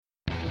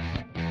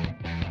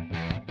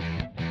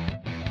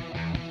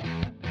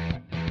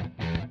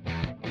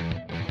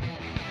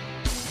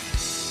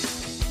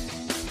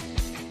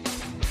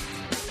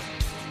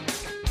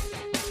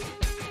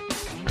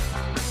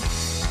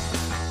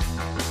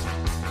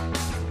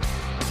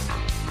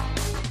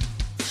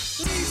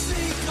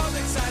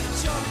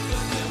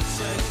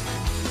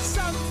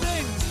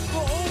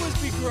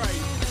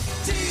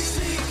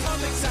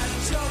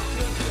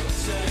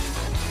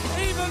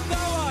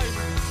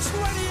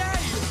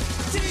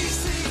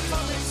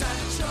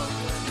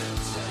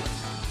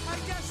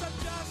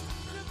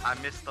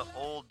I miss the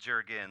old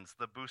Jurgens,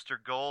 the Booster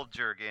Gold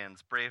Jurgens,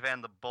 Brave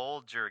and the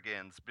Bold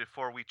Jurgens,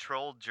 before we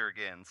trolled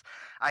Jurgens.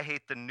 I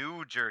hate the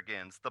new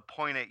Jurgens, the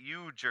point at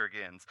you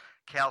Jurgens,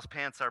 Cal's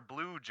pants are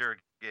blue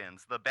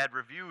Jurgens, the bad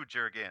review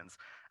Jurgens.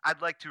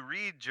 I'd like to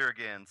read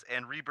Jurgens,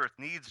 and Rebirth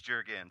needs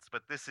Jurgens,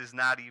 but this is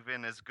not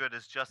even as good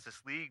as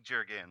Justice League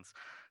Jurgens.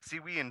 See,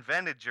 we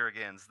invented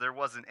Jurgens, there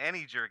wasn't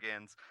any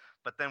Jurgens,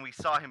 but then we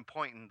saw him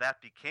point and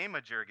that became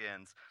a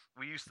Jurgens.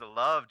 We used to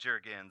love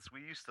Jurgens. We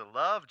used to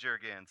love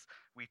Jurgens.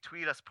 We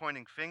tweet us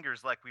pointing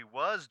fingers like we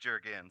was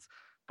Jurgens.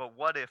 But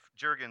what if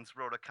Jurgens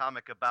wrote a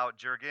comic about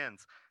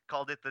Jurgens?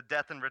 Called it The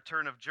Death and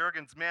Return of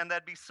Jurgens? Man,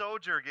 that'd be so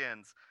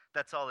Jurgens.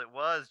 That's all it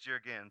was,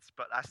 Jurgens.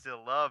 But I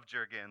still love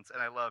Jurgens,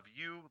 and I love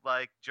you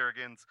like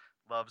Jurgens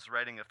loves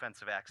writing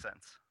offensive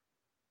accents.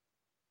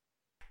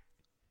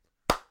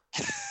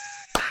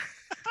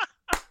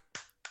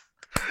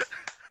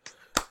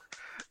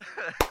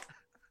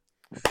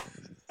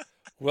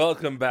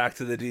 Welcome back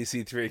to the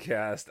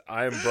DC3cast.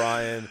 I'm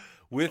Brian.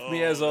 With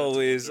me, as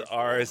always,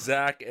 are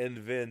Zach and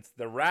Vince,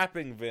 the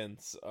rapping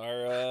Vince,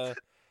 our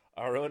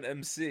own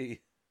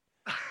MC.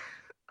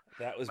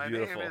 That was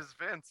beautiful. My name is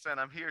Vince, and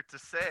I'm here to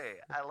say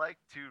I like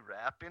to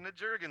rap in a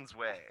Jurgens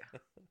way.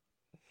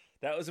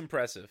 That was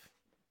impressive.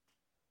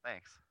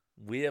 Thanks.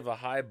 We have a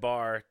high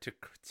bar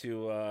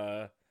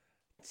to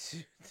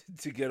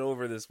get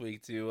over this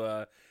week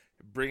to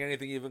bring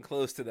anything even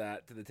close to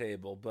that to the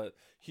table. But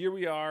here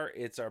we are.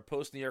 It's our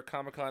post-New York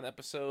Comic-Con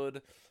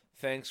episode.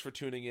 Thanks for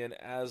tuning in,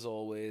 as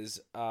always.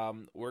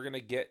 We're going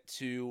to get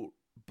to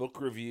book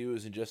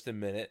reviews in just a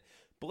minute.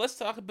 But let's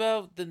talk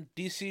about the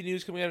DC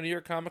news coming out of New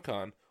York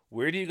Comic-Con.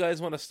 Where do you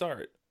guys want to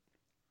start?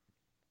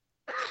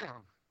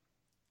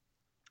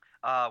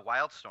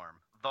 Wildstorm.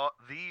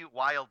 The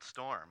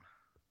Wildstorm.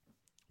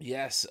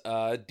 Yes,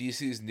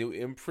 DC's new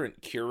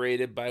imprint,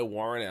 curated by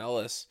Warren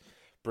Ellis,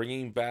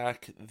 bringing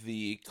back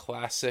the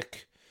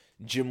classic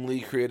Jim Lee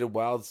created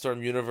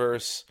Wildstorm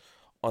universe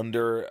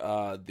under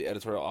the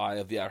editorial eye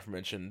of the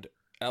aforementioned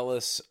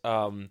Ellis.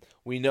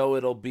 We know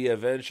it'll be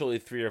eventually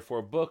 3 or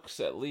 4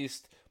 books at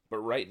least, but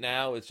right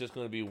now it's just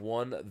going to be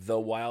one, The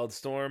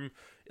Wildstorm,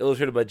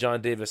 illustrated by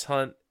John Davis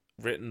Hunt,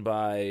 written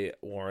by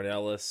Warren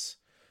Ellis.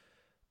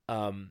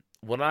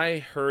 When I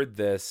heard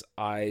this,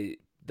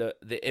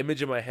 the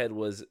image in my head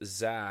was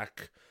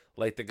Zach,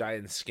 like the guy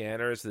in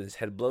Scanners, and his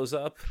head blows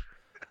up.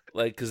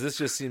 Like, because this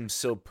just seems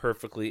so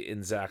perfectly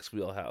in Zach's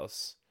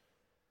wheelhouse.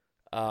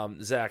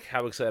 Zach,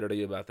 how excited are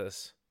you about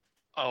this?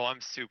 Oh,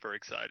 I'm super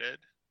excited.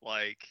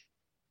 Like,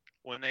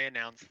 when they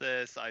announced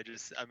this,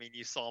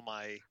 you saw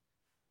my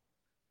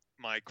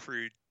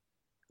crude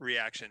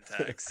reaction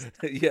text.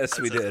 Yes,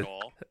 we did.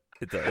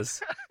 It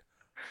does.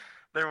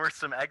 There were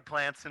some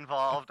eggplants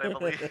involved, I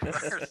believe,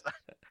 or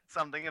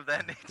something of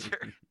that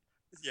nature.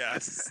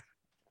 Yes.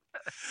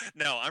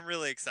 No, I'm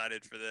really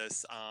excited for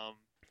this.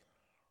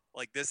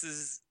 This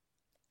is,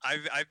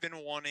 I've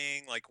been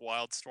wanting like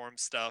Wildstorm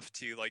stuff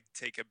to like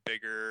take a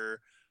bigger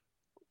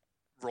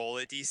role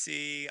at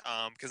DC.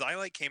 Because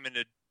I came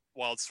into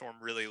Wildstorm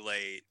really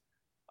late.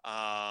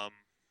 I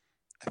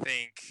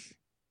think.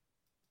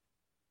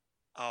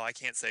 Oh, I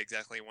can't say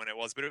exactly when it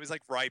was, but it was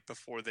like right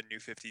before the New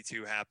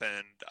 52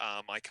 happened.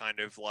 I kind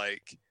of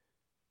like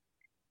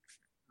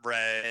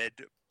read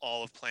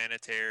all of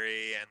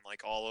Planetary and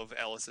like all of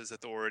Ellis's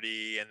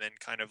Authority, and then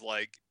kind of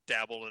like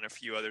dabbled in a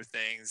few other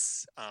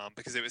things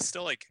because it was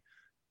still like,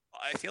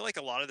 I feel like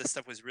a lot of this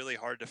stuff was really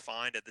hard to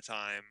find at the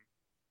time,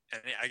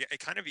 and I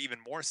kind of even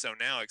more so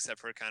now, except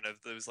for kind of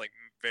those like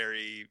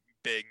very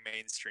big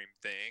mainstream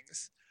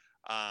things.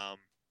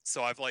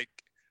 So I've like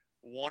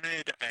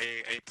wanted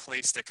a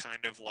place to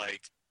kind of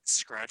like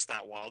scratch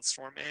that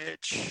Wildstorm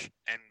itch,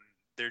 and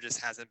there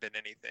just hasn't been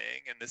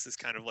anything, and this is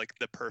kind of like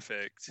the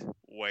perfect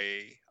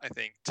way, I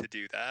think, to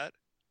do that.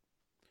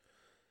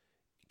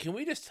 Can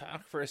we just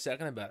talk for a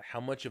second about how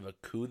much of a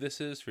coup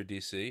this is for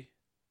DC?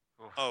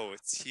 Oh,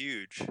 it's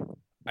huge.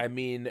 I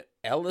mean,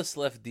 Ellis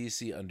left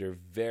DC under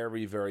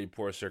very, very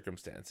poor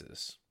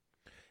circumstances,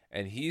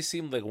 and he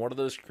seemed like one of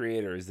those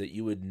creators that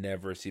you would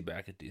never see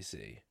back at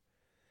DC.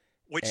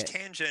 Which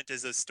Tangent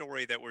is a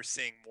story that we're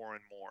seeing more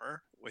and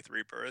more with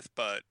Rebirth,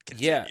 but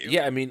continue.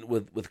 Yeah. I mean,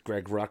 with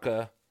Greg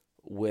Rucka,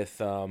 with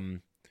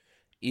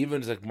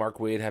even like Mark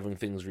Waid having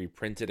things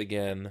reprinted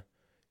again,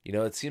 you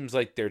know, it seems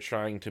like they're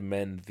trying to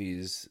mend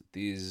these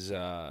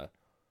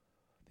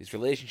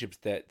relationships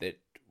that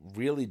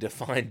really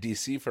defined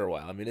DC for a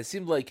while. I mean, it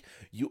seemed like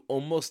you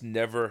almost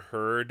never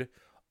heard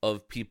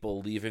of people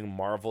leaving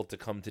Marvel to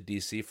come to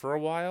DC for a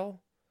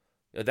while.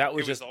 That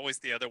was just always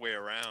the other way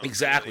around.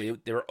 Exactly.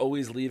 Really. They were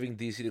always leaving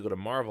DC to go to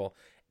Marvel,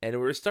 and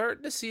we're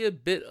starting to see a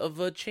bit of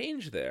a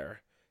change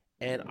there.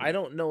 And I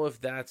don't know if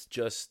that's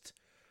just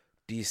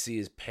DC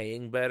is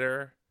paying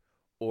better,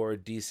 or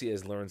DC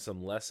has learned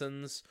some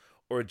lessons,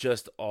 or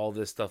just all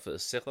this stuff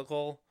is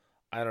cyclical.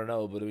 I don't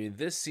know, but I mean,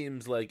 this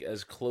seems like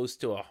as close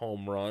to a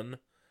home run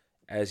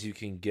as you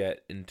can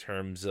get in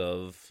terms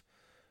of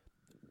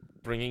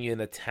bringing in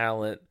a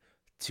talent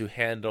to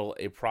handle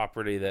a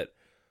property that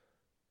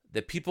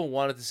people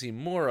wanted to see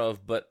more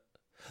of. But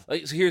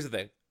like, so here's the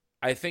thing.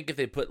 I think if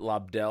they put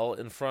Lobdell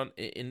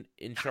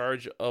in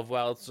charge of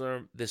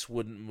Wildstorm, this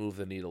wouldn't move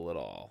the needle at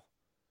all.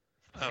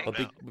 Oh, But,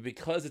 no. but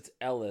because it's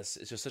Ellis,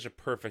 it's just such a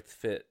perfect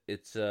fit.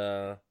 It's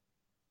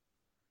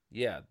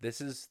yeah,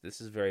 this is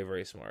very,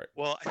 very smart.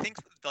 Well, I think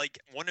like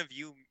one of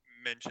you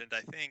mentioned,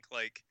 I think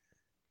like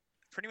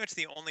pretty much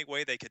the only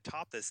way they could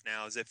top this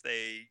now is if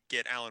they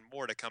get Alan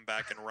Moore to come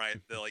back and write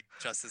the like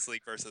Justice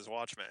League versus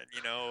Watchmen.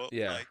 You know,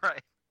 Yeah. like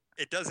Right.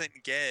 it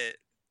doesn't get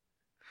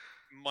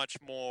much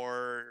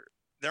more.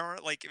 There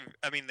aren't like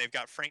I mean they've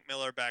got Frank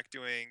Miller back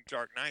doing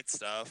Dark Knight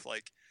stuff.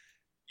 Like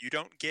you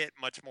don't get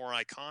much more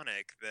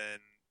iconic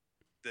than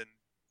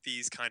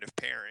these kind of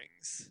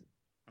pairings.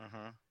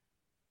 Mm-hmm.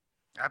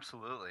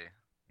 Absolutely.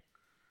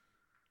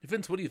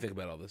 Vince, what do you think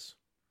about all this?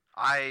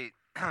 I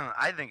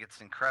I think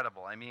it's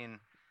incredible. I mean,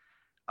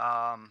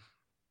 I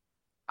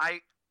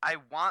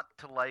want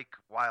to like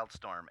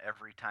Wildstorm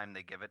every time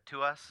they give it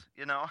to us,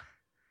 you know.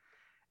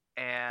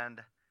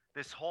 And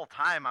this whole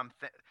time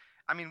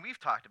I mean, we've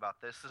talked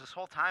about this. This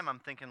whole time I'm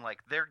thinking like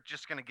they're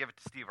just gonna give it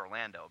to Steve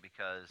Orlando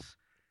because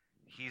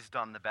he's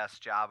done the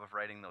best job of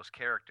writing those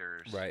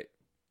characters Right.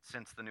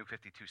 since the New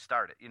 52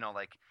 started. You know,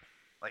 like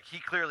he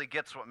clearly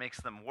gets what makes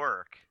them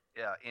work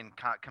in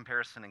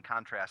comparison and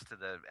contrast to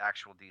the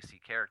actual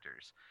DC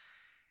characters.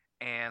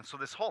 And so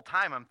this whole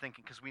time I'm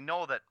thinking, because we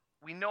know that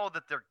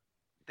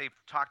they've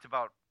talked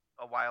about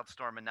a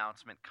Wildstorm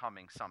announcement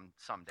coming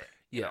someday.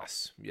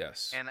 Yes.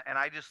 Yes. And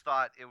I just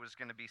thought it was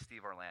going to be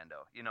Steve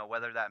Orlando. You know,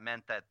 whether that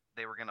meant that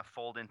they were going to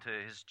fold into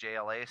his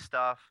JLA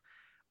stuff,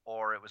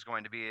 or it was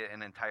going to be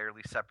an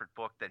entirely separate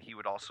book that he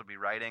would also be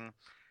writing.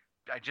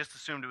 I just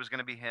assumed it was going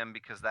to be him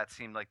because that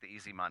seemed like the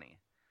easy money.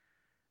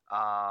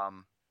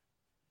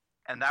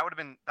 And that would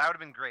have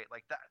been great.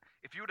 Like that,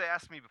 if you would have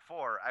asked me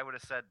before, I would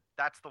have said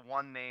that's the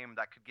one name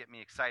that could get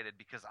me excited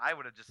because I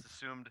would have just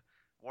assumed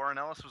Warren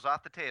Ellis was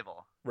off the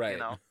table. Right. You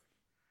know.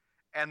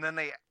 And then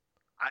I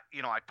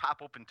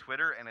pop open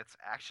Twitter and it's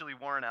actually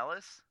Warren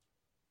Ellis.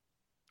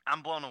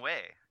 I'm blown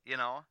away. You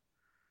know.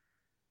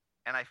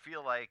 And I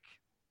feel like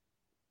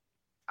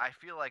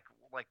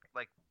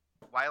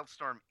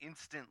Wildstorm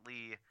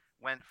instantly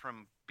went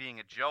from being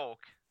a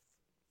joke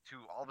to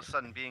all of a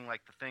sudden being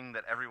like the thing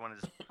that everyone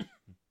is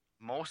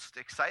most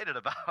excited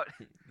about.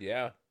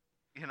 Yeah.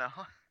 You know?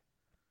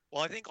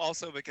 Well, I think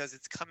also because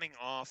it's coming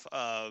off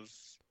of,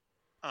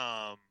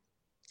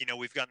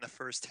 we've gotten the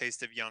first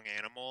taste of Young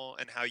Animal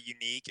and how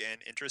unique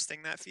and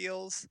interesting that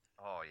feels.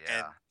 Oh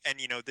yeah. And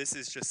this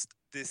is just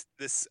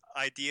this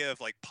idea of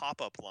like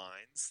pop-up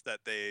lines that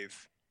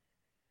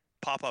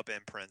pop-up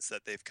imprints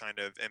that they've kind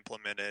of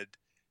implemented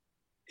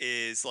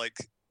is like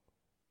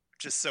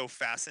just so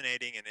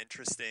fascinating and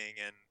interesting,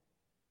 and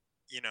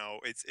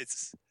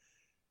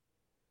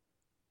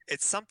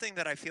it's something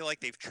that I feel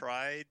like they've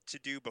tried to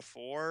do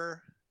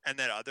before, and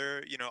that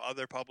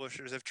other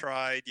publishers have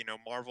tried.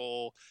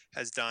 Marvel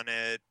has done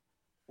it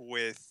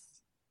with,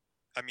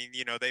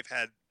 they've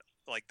had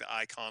like the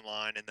Icon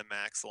line and the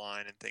Max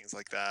line and things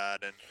like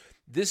that, and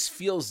this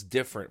feels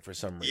different for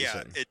some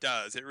reason. Yeah, it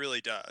does. It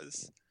really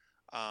does.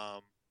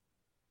 I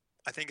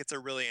think it's a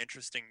really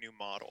interesting new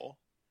model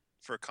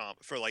for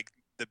like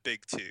the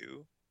big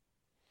two.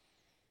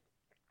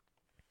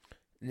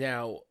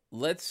 Now,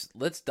 let's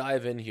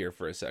dive in here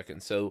for a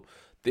second. So,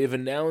 they've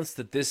announced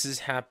that this is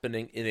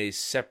happening in a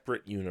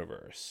separate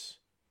universe.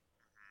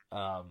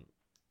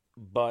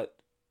 But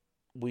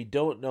we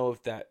don't know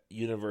if that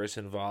universe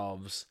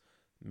involves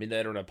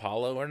Midnight on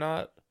Apollo or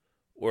not,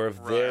 or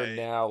if they're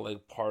now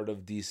like part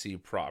of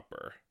DC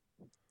proper.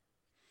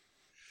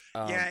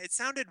 Yeah, it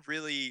sounded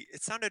really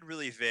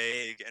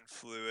vague and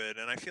fluid,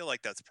 and I feel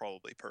like that's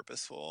probably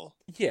purposeful.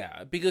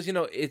 Yeah, because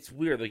it's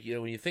weird. Like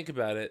when you think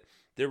about it,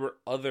 there were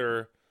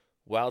other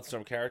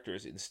Wildstorm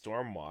characters in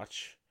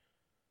Stormwatch,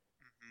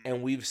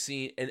 and we've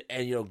seen and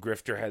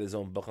Grifter had his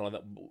own book and all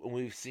that. And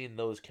we've seen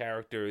those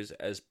characters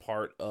as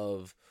part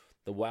of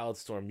the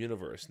Wildstorm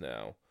universe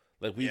now.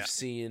 Like we've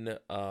seen,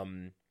 there's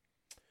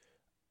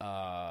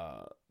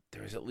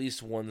at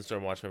least one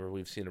Stormwatch member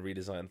we've seen a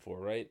redesign for,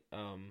 right?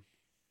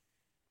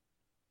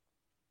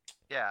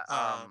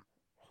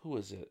 Who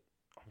is it?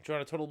 I'm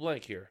drawing a total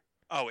blank here.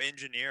 Oh,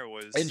 Engineer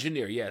was...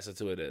 Engineer, yes, that's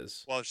who it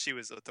is. Well, she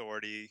was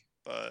Authority,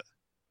 but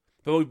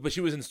she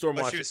was in Stormwatch.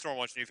 But she was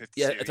Stormwatch New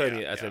 52. Yeah, that's what I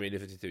mean. That's what I mean, New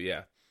 52,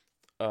 yeah.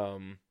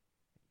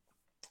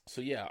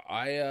 So, yeah,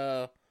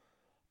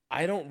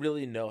 I don't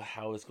really know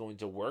how it's going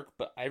to work,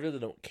 but I really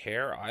don't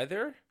care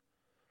either.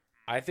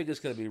 I think it's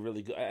going to be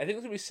really good. I think it's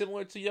going to be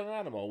similar to Young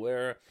Animal,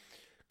 where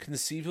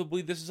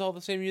conceivably this is all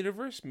the same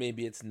universe.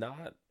 Maybe it's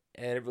not,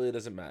 and it really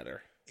doesn't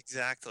matter.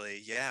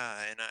 Exactly, yeah,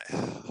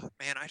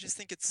 and I just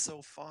think it's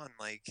so fun,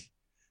 like,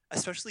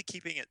 especially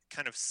keeping it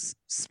kind of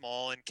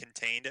small and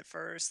contained at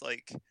first.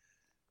 Like,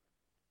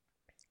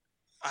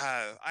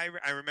 I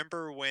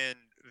remember when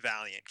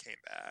Valiant came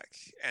back,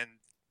 and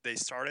they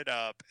started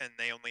up, and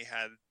they only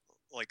had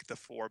like the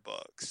 4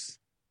 books,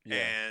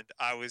 and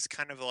I was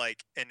kind of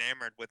like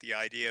enamored with the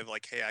idea of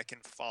like, hey, I can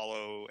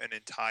follow an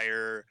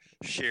entire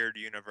shared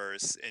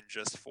universe in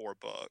just 4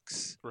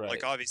 books. Right.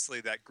 Like,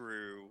 obviously that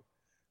grew,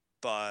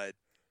 but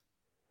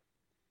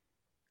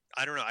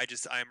I don't know.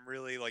 I'm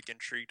really like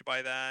intrigued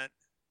by that,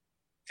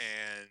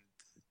 and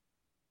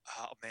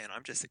oh man,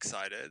 I'm just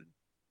excited.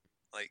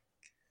 Like,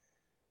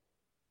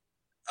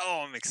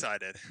 oh, I'm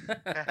excited. And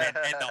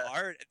the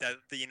art,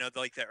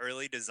 like the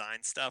early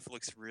design stuff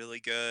looks really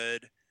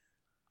good.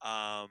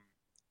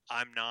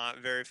 I'm not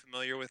very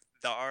familiar with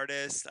the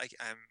artist.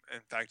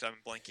 In fact, I'm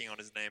blanking on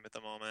his name at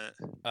the moment.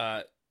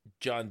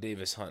 John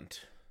Davis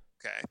Hunt.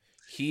 Okay.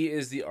 He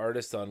is the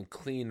artist on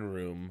Clean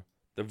Room,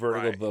 the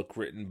Vertigo book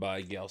written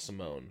by Gail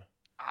Simone.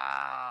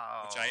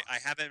 Oh. Which I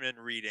haven't been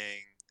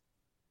reading.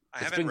 I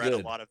It's haven't been read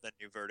good. a lot of the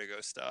new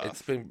Vertigo stuff.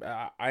 It's been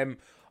I'm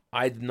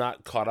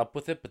not caught up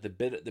with it, but the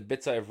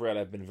bits I've read,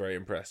 I've been very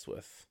impressed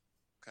with.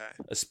 Okay.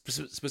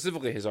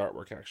 Specifically his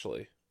artwork,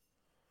 actually.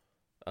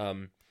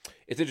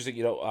 It's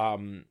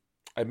interesting,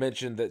 I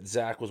mentioned that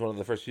Zach was one of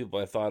the first people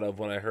I thought of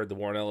when I heard the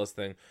Warren Ellis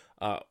thing.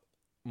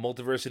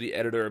 Multiversity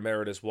editor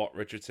emeritus Walt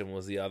Richardson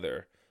was the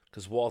other,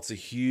 because Walt's a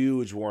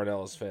huge Warren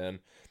Ellis fan,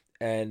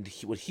 and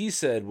what he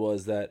said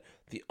was that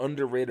the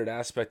underrated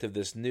aspect of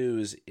this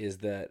news is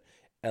that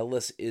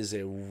Ellis is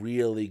a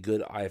really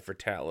good eye for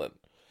talent,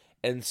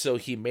 and so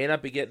he may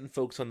not be getting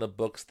folks on the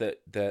books that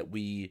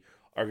we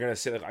are going to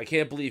say, like, I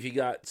can't believe he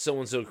got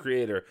so-and-so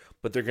creator,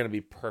 but they're going to be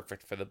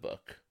perfect for the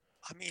book.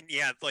 I mean,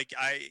 yeah, like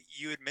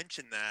you had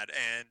mentioned that,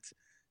 and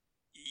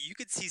you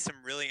could see some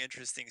really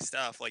interesting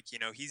stuff. Like,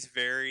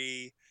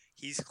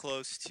 he's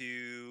close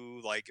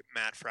to like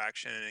Matt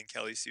Fraction and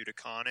Kelly Sue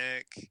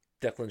DeConnick.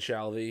 Declan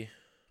Shalvey.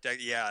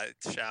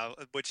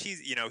 Which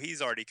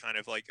he's already kind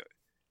of like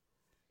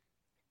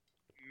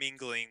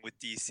mingling with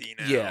DC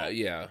now.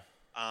 Yeah.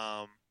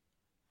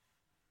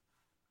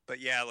 But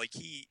yeah, like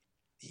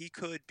he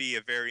could be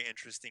a very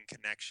interesting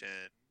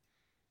connection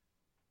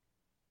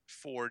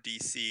for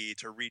DC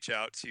to reach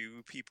out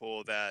to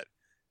people that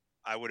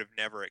I would have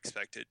never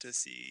expected to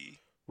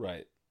see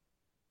right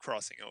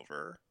crossing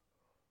over.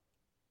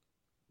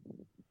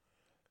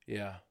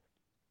 Yeah.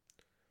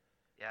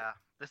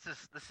 This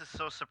is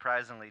so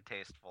surprisingly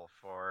tasteful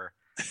for.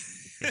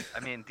 I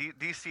mean,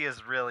 DC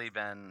has really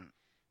been.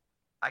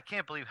 I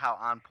can't believe how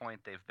on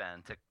point they've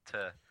been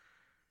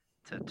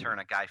to turn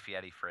a Guy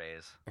Fieri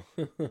phrase.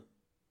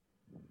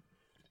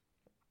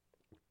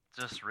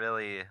 Just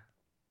really.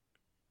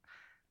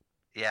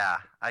 Yeah,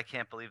 I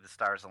can't believe the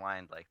stars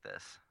aligned like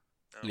this.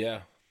 Oh.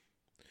 Yeah.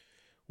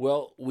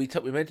 Well, we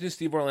mentioned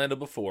Steve Orlando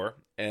before,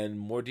 and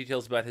more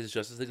details about his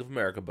Justice League of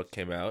America book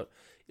came out.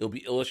 It'll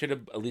be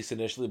illustrated, at least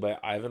initially, by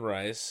Ivan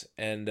Rice,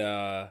 and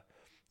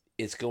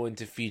it's going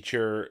to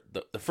feature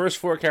the first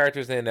 4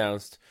 characters they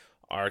announced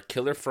are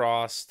Killer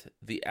Frost,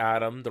 the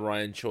Atom, the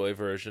Ryan Choi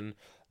version,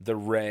 the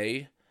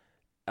Ray,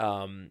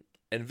 and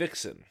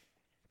Vixen.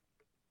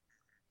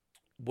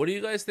 What do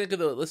you guys think of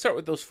let's start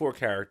with those 4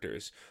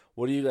 characters.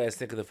 What do you guys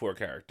think of the 4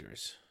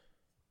 characters?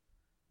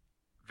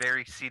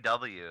 Very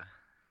CW.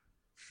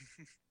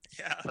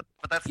 Yeah. But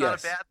that's not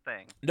a bad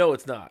thing. No,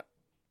 it's not.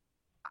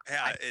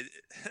 Yeah.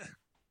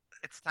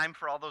 It's time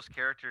for all those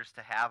characters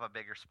to have a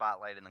bigger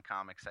spotlight in the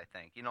comics, I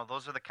think.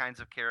 Those are the kinds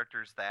of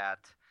characters that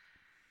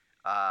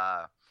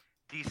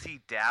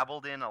DC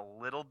dabbled in a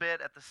little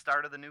bit at the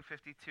start of the New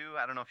 52.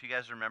 I don't know if you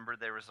guys remember,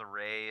 there was a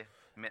Ray.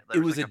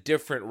 It was like a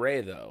different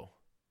Ray, though.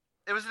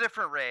 It was a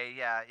different Ray,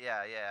 yeah.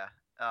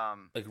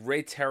 Like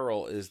Ray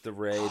Terrell is the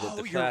Ray,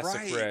 the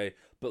classic Ray,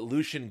 but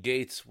Lucian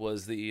Gates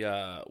was the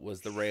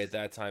Ray at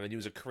that time, and he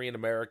was a Korean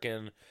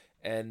American,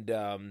 and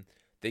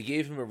they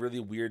gave him a really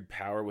weird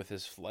power with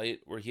his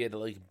flight, where he had to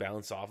like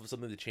bounce off of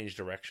something to change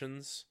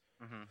directions.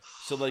 Mm-hmm.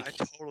 So like, I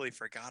totally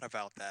forgot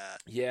about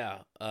that. Yeah,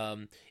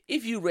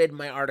 if you read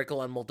my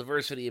article on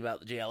Multiversity about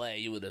the JLA,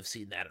 you would have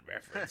seen that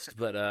referenced.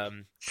 But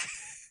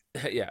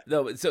yeah,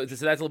 no. So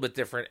that's a little bit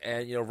different,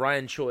 and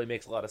Ryan Choi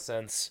makes a lot of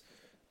sense.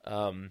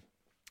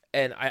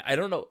 And I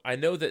don't know. I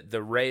know that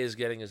the Ray is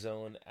getting his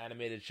own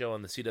animated show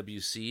on the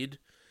CW Seed,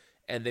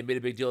 and they made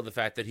a big deal of the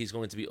fact that he's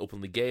going to be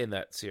openly gay in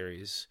that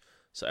series.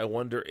 So I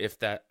wonder if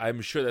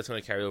I'm sure that's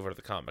going to carry over to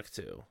the comic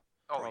too.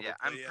 Oh, Probably, yeah.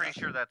 I'm pretty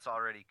sure that's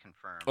already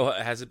confirmed. Oh,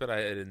 has it been?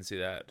 I didn't see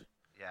that.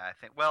 Yeah, I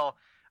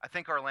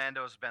think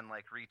Orlando's been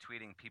like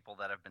retweeting people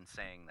that have been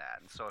saying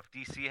that. And so if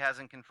DC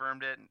hasn't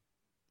confirmed it,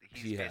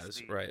 he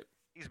has, right.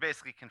 He's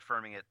basically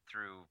confirming it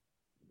through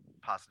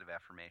positive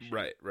affirmation.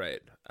 Right.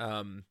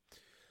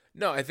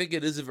 No, I think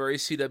it is a very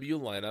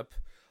CW lineup.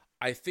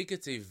 I think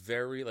it's a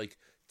very,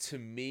 to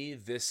me,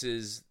 this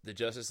is the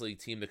Justice League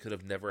team that could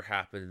have never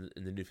happened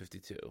in the New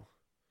 52.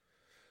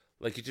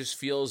 It just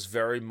feels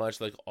very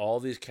much like all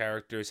these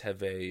characters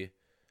have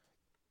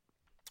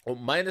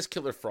minus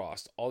Killer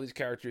Frost, all these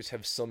characters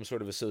have some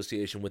sort of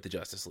association with the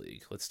Justice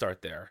League. Let's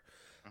start there.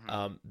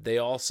 Mm-hmm. They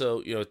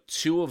also,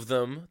 2 of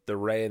them, the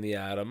Ray and the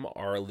Atom,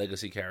 are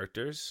legacy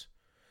characters.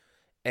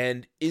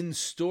 And in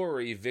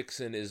story,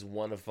 Vixen is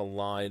one of a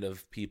line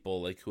of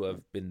people who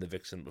have been the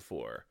Vixen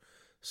before.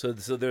 So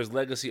there's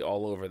legacy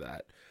all over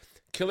that.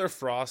 Killer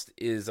Frost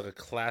is a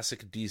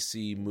classic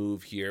DC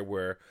move here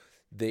where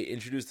they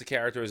introduce the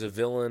character as a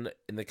villain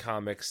in the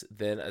comics,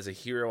 then as a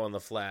hero on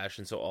The Flash,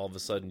 and so all of a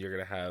sudden you're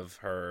going to have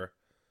her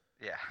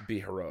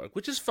be heroic,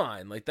 which is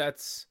fine.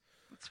 That's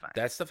It's fine.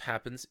 That stuff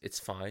happens. It's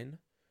fine.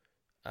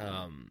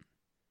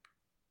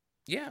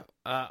 Yeah,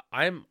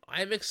 I'm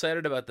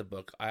excited about the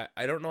book.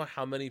 I don't know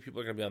how many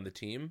people are going to be on the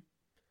team,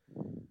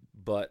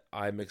 but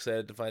I'm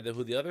excited to find out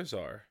who the others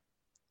are.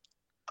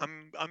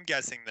 I'm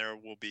guessing there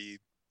will be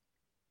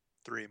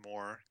 3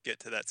 more get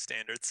to that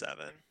standard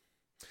 7.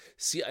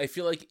 See, I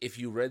feel like if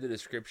you read the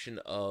description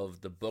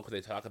of the book,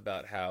 they talk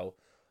about how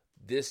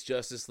this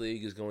Justice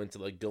League is going to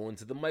like go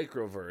into the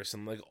microverse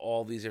and like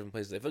all these different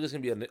places. I feel like it's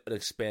going to be an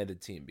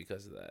expanded team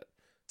because of that.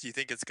 Do you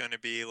think it's going to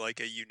be like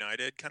a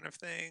United kind of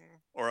thing,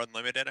 or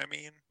Unlimited? I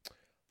mean,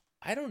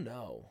 I don't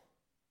know.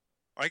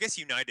 or I guess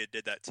United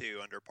did that too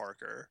under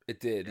Parker. It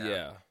did,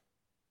 Yeah.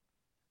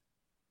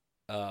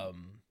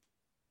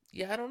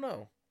 Yeah, I don't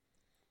know.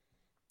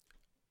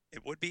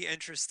 It would be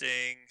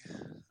interesting.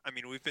 I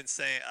mean, we've been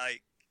saying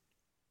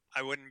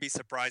I wouldn't be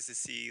surprised to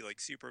see like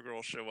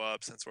Supergirl show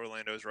up since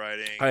Orlando's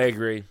writing, I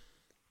agree.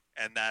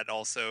 and that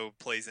also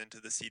plays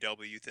into the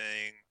CW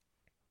thing.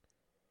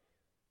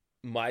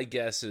 My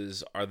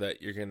guesses are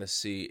that you're going to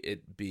see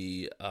it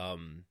be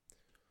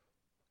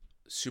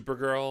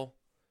Supergirl,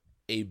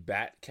 a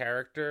Bat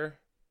character,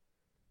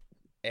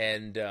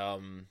 and I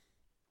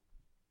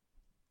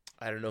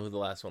don't know who the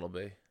last one will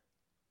be.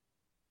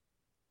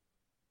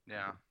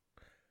 Yeah.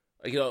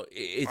 You know,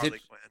 it's Harley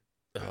Quinn.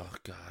 oh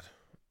god.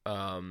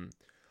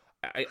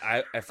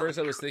 I at first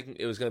I was thinking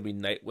it was going to be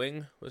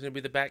Nightwing was going to be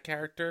the Bat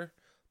character,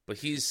 but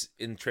he's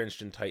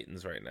entrenched in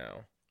Titans right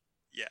now.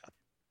 Yeah.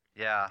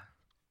 Yeah.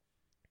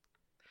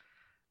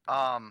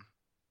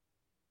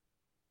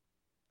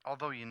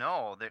 Although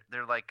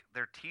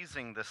they're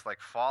teasing this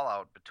like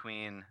fallout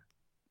between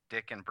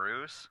Dick and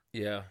Bruce.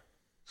 Yeah.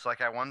 So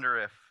like I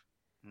wonder if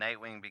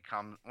Nightwing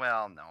becomes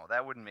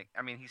that wouldn't make.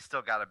 I mean, he's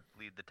still got to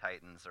lead the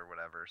Titans or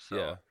whatever. So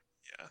Yeah.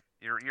 Yeah.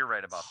 you're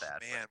right about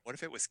that. Man, what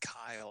if it was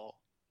Kyle?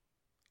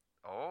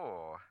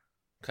 Oh.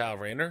 Kyle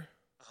Rayner?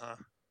 Uh-huh.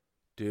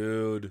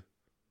 Dude,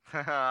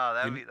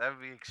 that'd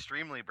be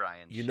extremely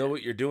Brian. you know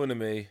what you're doing to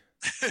me.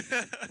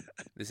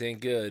 This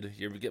ain't good.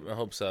 You're getting my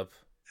hopes up.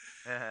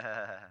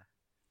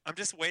 I'm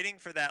just waiting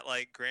for that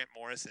like Grant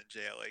Morrison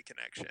JLA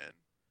connection.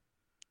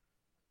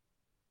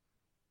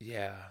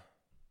 Yeah.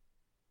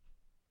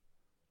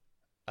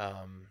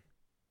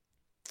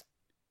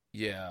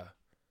 Yeah.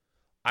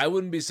 I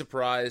wouldn't be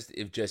surprised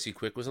if Jesse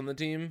Quick was on the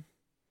team.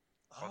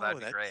 Oh, that'd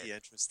be that'd great. be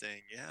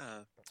interesting.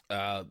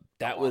 Yeah.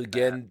 That would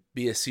again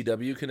be a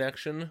CW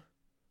connection.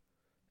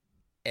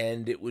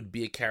 And it would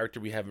be a character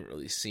we haven't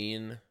really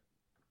seen.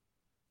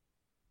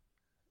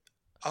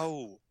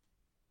 Oh.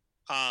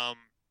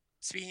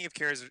 Speaking of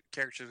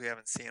characters we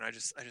haven't seen, I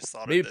just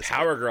thought Maybe of this.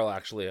 Power Girl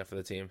actually after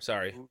the team.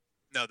 Sorry.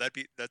 No, that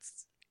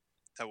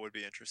would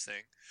be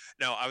interesting.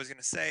 No, I was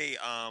gonna say,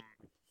 I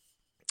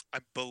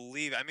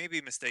believe I may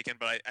be mistaken,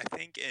 but I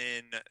think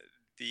in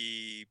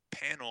the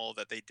panel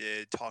that they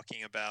did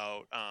talking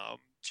about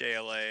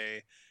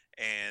JLA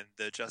and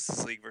the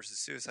Justice League versus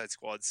Suicide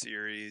Squad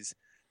series,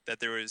 that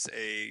there was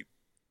a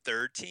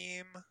third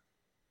team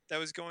that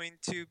was going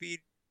to be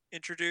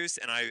introduced,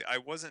 and I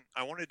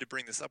wanted to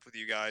bring this up with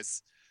you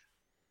guys.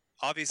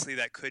 Obviously,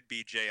 that could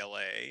be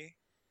JLA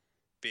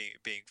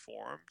being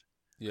formed.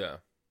 Yeah.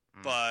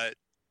 But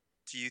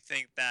do you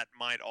think that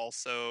might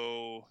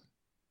also?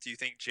 Do you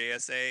think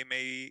JSA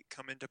may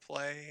come into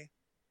play?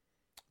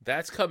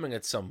 That's coming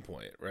at some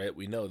point, right?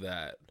 We know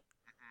that.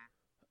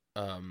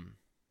 Mm-hmm.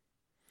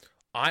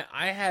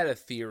 I had a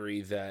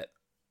theory that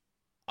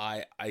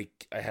I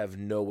have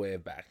no way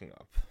of backing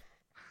up,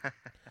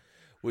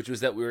 which was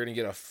that we were going to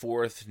get a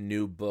fourth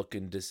new book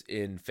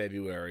in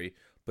February,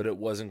 but it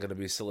wasn't going to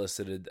be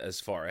solicited as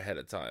far ahead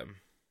of time.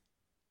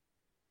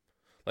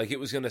 Like it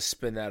was going to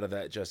spin out of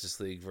that Justice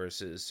League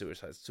versus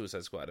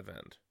Suicide Squad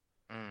event.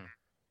 Mm.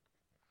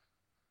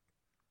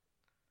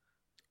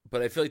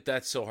 But I feel like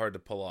that's so hard to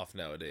pull off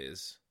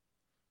nowadays.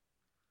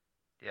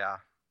 Yeah.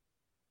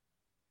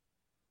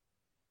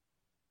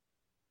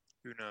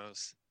 Who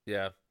knows?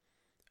 Yeah.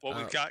 What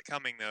we've got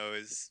coming though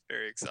is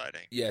very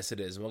exciting. Yes, it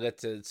is. And we'll get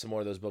to some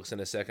more of those books in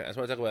a second. I just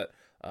want to talk about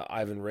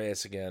Ivan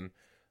Reyes again.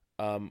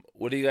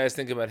 What do you guys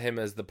think about him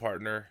as the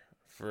partner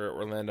for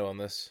Orlando on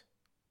this?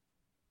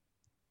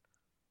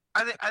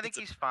 I think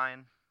he's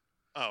fine.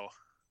 Oh.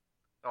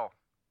 Oh.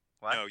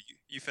 What? No,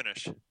 you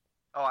finish.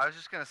 Oh, I was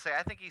just gonna say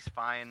I think he's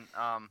fine.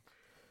 I'm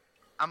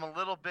a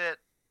little bit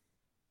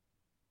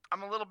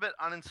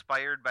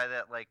uninspired by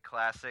that like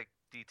classic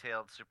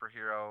detailed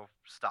superhero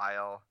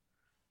style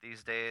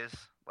these days.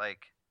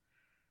 Like,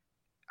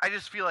 I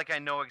just feel like I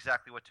know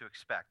exactly what to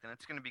expect, and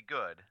it's gonna be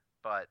good.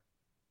 But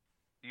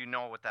you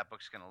know what that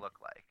book's gonna look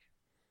like.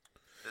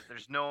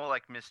 There's no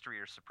like mystery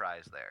or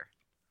surprise there.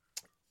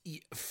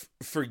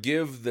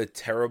 Forgive the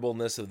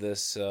terribleness of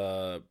this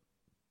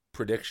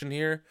prediction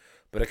here,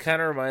 but it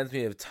kind of reminds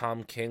me of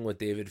Tom King with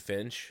David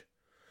Finch,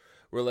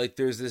 where like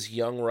there's this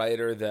young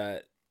writer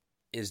that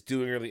is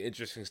doing really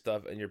interesting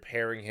stuff, and you're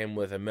pairing him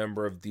with a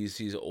member of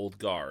DC's old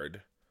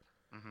guard.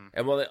 Mm-hmm.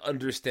 And while I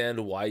understand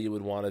why you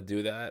would want to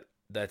do that,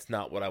 that's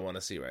not what I want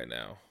to see right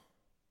now.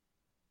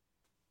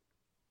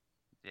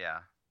 Yeah.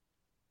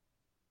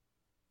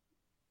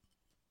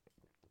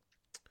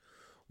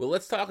 Well,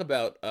 let's talk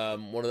about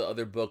one of the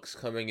other books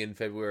coming in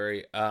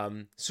February.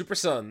 Super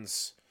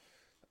Sons,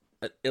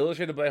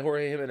 illustrated by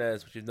Jorge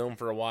Jimenez, which you've known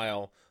for a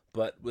while,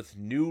 but with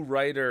new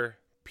writer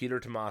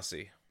Peter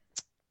Tomasi.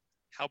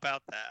 How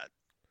about that?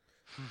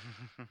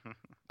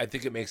 I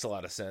think it makes a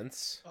lot of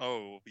sense.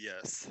 Oh,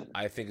 yes.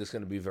 I think it's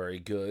going to be very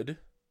good.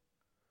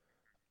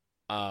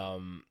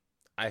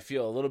 I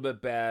feel a little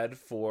bit bad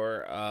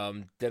for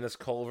Dennis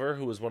Culver,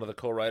 who was one of the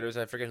co-writers.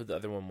 I forget who the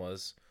other one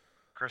was.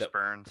 Chris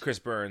Burns. Chris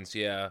Burns,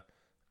 yeah.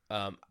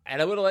 And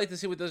I would have liked to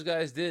see what those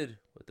guys did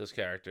with those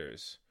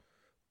characters.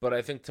 But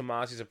I think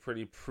Tomasi's a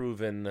pretty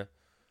proven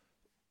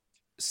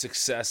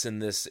success in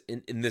this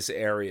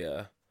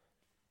area.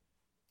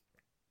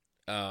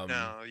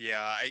 No,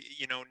 yeah.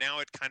 Now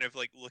it kind of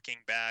like looking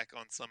back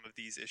on some of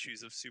these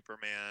issues of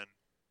Superman,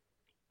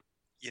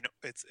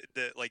 it's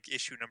the like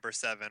issue number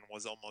 7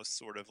 was almost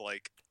sort of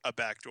like a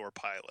backdoor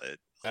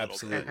pilot.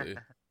 Absolutely.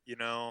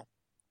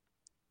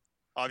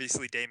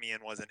 Obviously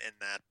Damian wasn't in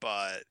that,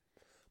 but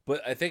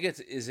I think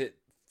is it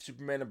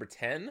Superman number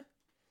 10?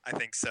 I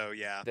think so,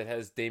 yeah. That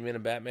has Damian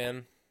and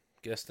Batman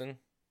guesting,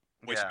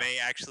 which may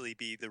actually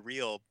be the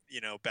real,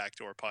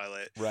 backdoor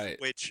pilot. Right.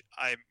 Which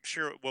I'm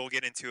sure we'll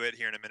get into it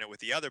here in a minute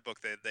with the other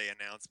book that they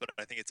announced, but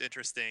I think it's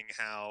interesting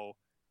how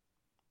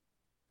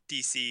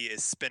DC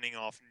is spinning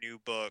off new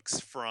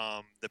books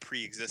from the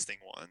pre-existing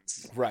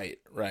ones. Right.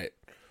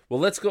 Well,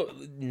 let's go.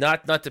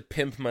 Not to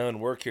pimp my own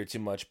work here too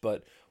much,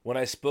 but when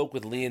I spoke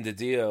with Lee and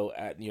DiDio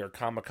at New York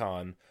Comic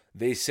Con,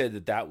 they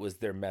said that was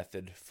their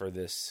method for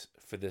this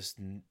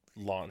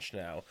launch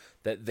now.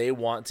 That they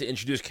want to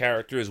introduce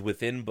characters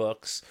within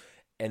books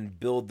and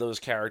build those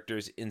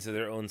characters into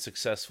their own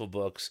successful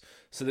books,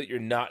 so that you're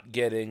not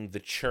getting the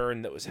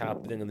churn that was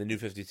happening in the New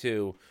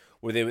 52,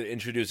 where they would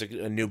introduce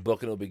a new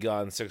book and it'll be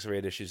gone 6 or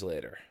 8 issues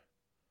later.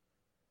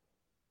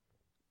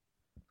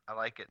 I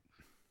like it.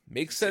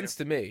 Makes sense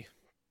to me.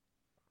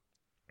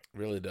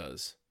 Really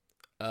does.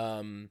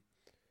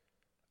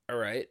 All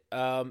right.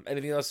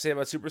 Anything else to say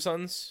about Super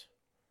Sons?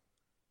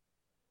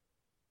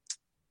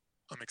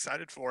 I'm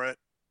excited for it.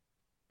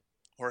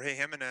 Jorge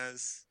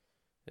Jimenez.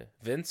 Yeah.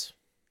 Vince?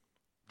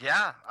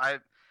 Yeah,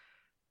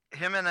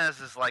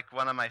 Jimenez is like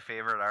one of my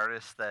favorite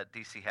artists that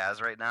DC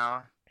has right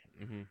now.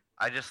 Mm-hmm.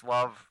 I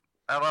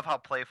love how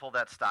playful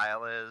that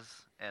style is,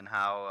 and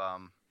how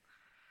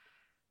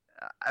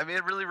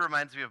it really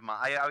reminds me of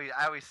I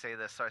always say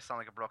this, so I sound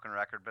like a broken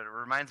record, but it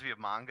reminds me of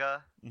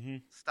manga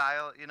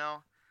style,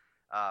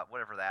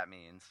 whatever that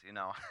means,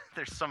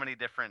 There's so many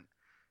different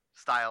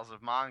styles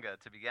of manga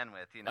to begin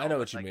with, I know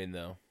what you mean,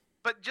 though.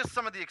 But just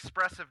some of the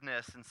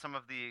expressiveness and some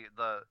of the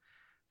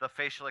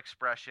facial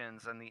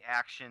expressions and the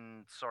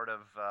action, sort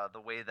of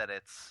the way that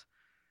it's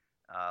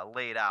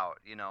laid out,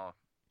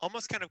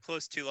 Almost kind of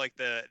close to like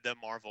the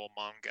Marvel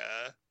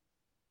manga.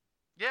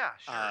 Yeah,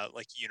 sure.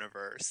 Like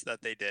universe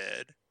that they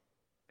did.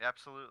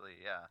 Absolutely,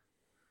 yeah.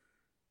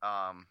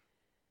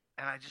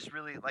 And I just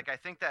really I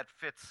think that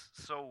fits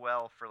so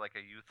well for like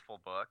a youthful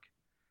book.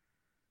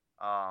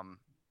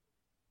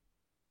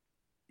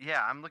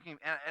 Yeah, I'm looking,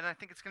 and I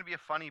think it's going to be a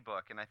funny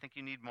book, and I think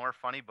you need more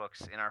funny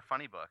books in our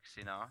funny books,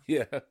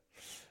 Yeah,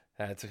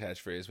 that's a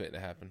catchphrase waiting to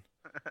happen.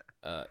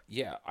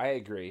 Yeah, I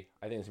agree.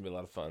 I think it's going to be a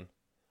lot of fun.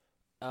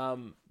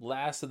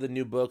 Last of the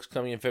new books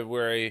coming in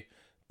February,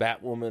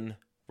 Batwoman,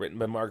 written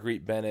by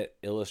Marguerite Bennett,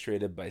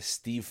 illustrated by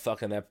Steve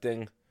fucking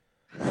Epting.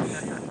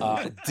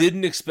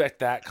 Didn't expect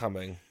that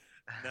coming.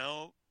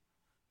 No.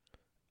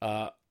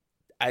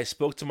 I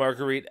spoke to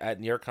Marguerite at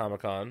New York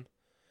Comic Con,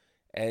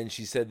 and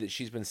she said that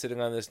she's been sitting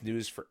on this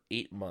news for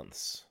 8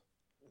 months.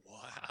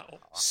 Wow.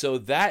 So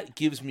that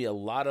gives me a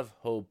lot of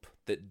hope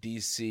that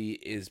DC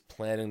is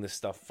planning this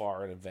stuff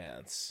far in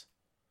advance.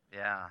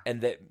 Yeah.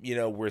 And that,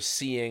 we're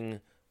seeing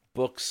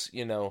books,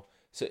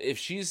 So if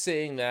she's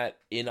saying that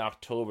in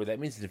October, that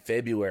means in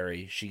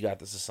February she got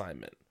this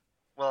assignment.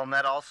 Well, and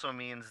that also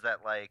means that,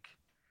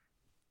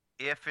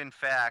 if in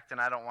fact, and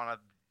I don't want to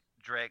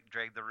drag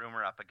the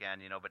rumor up again,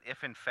 but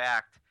if in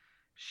fact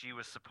she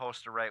was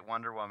supposed to write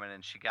Wonder Woman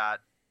and she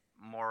got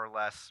more or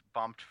less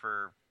bumped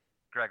for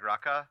Greg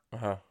Rucka,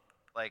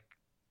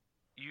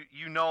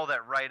 you know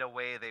that right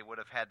away they would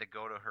have had to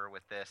go to her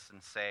with this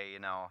and say,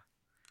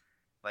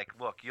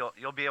 look,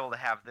 you'll be able to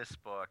have this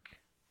book,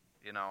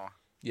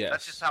 Yes.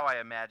 That's just how I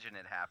imagine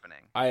it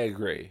happening. I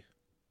agree.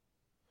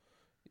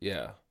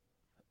 Yeah.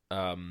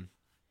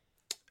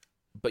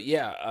 But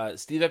yeah,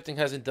 Steve Epting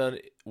hasn't done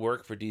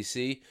work for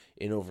DC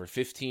in over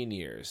 15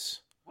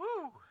 years.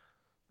 Woo!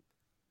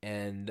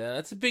 And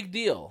that's a big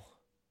deal.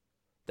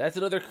 That's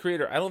another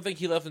creator. I don't think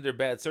he left under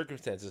bad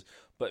circumstances.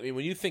 But,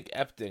 when you think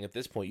Epting at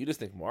this point, you just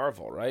think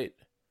Marvel, right?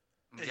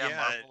 Yeah.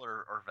 Marvel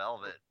or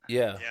Velvet.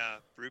 Yeah. Yeah,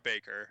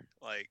 Brubaker.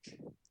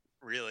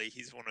 Really,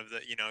 he's one of the,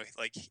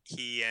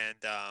 he and,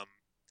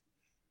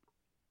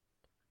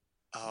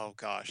 oh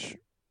gosh,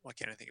 why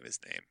can't I think of his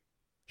name?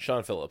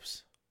 Sean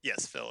Phillips.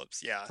 Yes,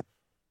 Phillips, yeah.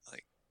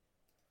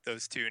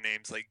 Those two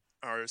names,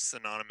 are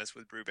synonymous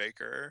with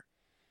Brubaker.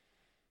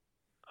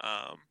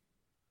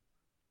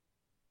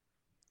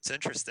 It's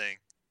interesting.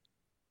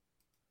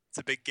 It's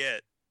a big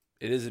get.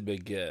 It is a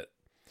big get.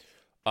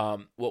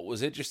 What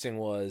was interesting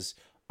was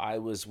I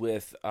was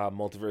with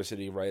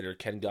Multiversity writer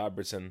Ken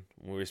Gobertson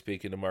when we were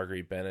speaking to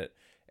Marguerite Bennett,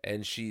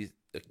 and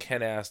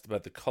Ken asked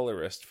about the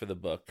colorist for the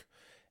book,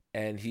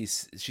 and she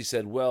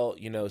said, well,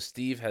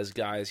 Steve has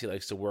guys he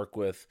likes to work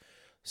with,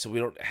 so we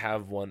don't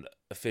have one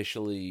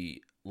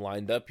officially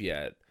lined up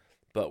yet,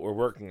 but we're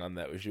working on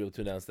that. We should be able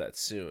to announce that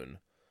soon.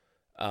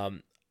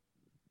 I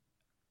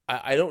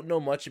don't know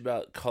much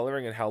about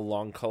coloring and how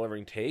long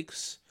coloring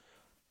takes,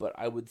 but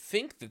I would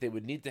think that they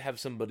would need to have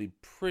somebody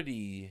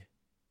pretty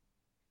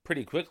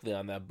quickly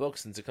on that book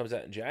since it comes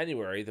out in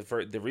January,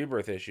 the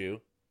Rebirth issue.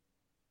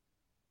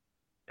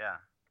 Yeah.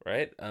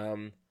 Right?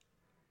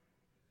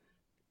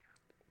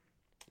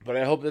 But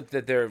I hope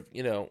that they're,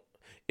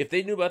 if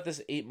they knew about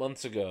this 8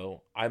 months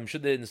ago, I'm sure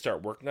they didn't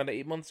start working on it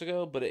 8 months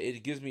ago, but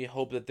it gives me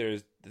hope that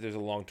there's a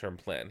long-term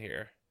plan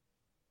here.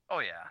 Oh,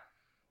 yeah.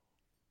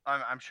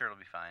 I'm sure it'll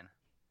be fine.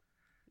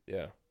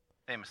 Yeah.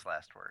 Famous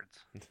last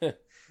words.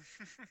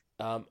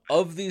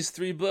 Of these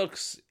 3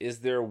 books, is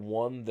there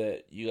one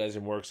that you guys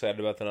are more excited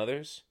about than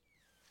others?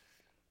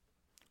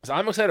 So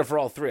I'm excited for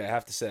all 3, I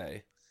have to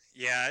say.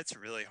 Yeah, it's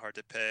really hard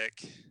to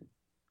pick.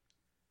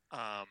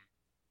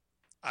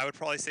 I would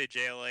probably say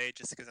JLA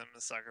just because I'm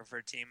a sucker for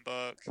a team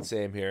book.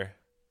 Same here.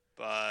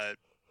 But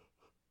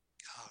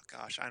oh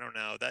gosh, I don't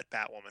know, that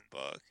Batwoman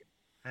book.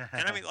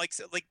 And I mean,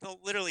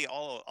 literally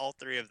all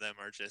 3 of them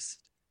are just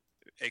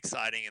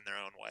exciting in their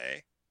own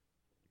way.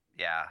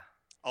 Yeah.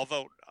 I'll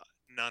vote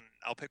none.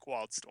 I'll pick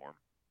Wildstorm.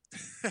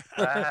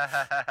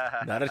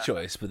 Not a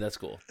choice, but that's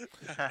cool.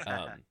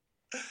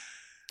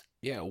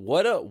 Yeah,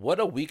 what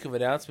a week of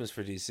announcements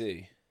for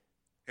DC.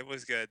 It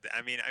was good.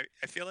 I mean,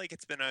 I feel like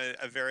it's been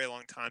a very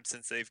long time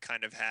since they've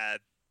kind of had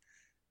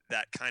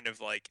that kind of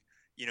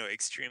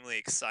extremely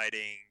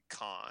exciting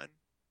con.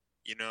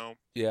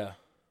 Yeah.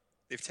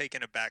 They've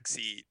taken a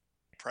backseat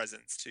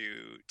presence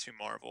to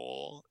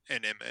Marvel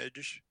and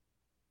Image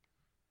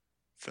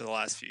for the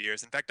last few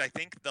years. In fact, I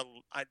think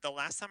the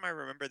last time I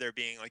remember there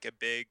being like a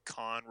big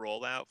con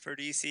rollout for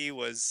DC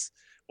was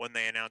when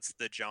they announced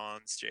the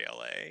Johns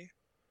JLA.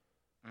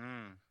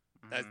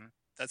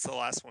 That's the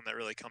last one that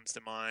really comes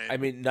to mind. I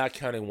mean, not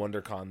counting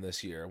WonderCon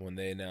this year when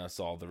they announced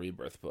all the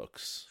Rebirth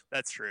books.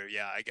 That's true.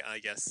 Yeah, I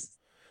guess.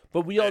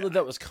 But we all knew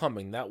that was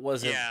coming. That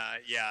wasn't.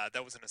 Yeah,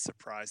 that wasn't a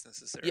surprise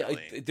necessarily.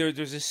 Yeah,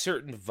 there's a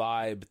certain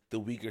vibe the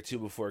week or two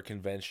before a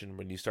convention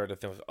when you start to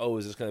think, oh,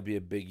 is this going to be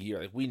a big year?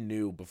 Like we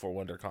knew before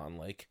WonderCon,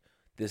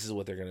 this is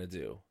what they're going to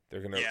do.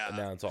 They're going to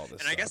announce all this.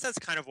 And I guess that's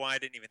kind of why I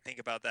didn't even think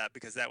about that,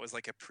 because that was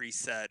like a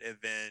preset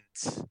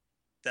event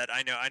that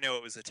I know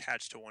it was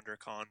attached to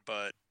WonderCon,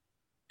 but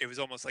it was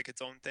almost like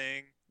its own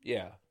thing.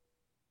 Yeah.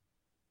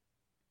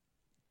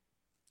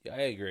 Yeah,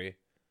 I agree.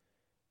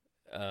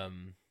 So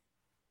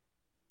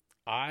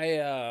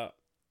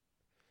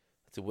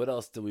what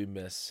else did we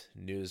miss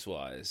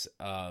news-wise?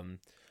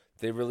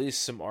 They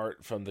released some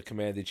art from the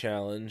Commandy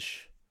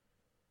Challenge.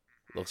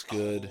 Looks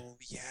good. Oh,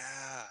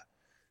 yeah.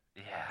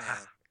 Yeah. Man,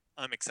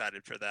 I'm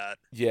excited for that.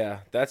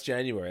 Yeah, that's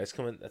January. That's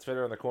coming. That's right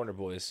around the corner,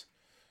 boys.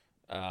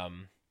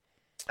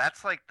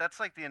 That's like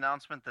the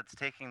announcement that's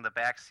taking the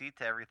back seat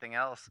to everything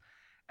else.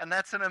 And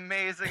that's an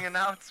amazing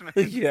announcement.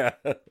 Yeah.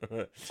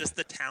 Just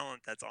the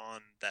talent that's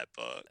on that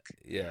book.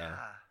 Yeah.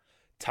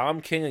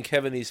 Tom King and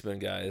Kevin Eastman,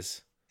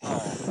 guys.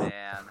 Oh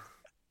man.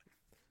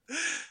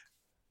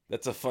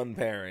 That's a fun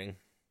pairing.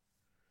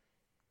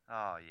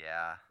 Oh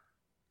yeah.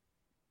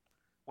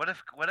 What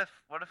if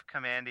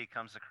Commandy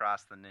comes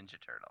across the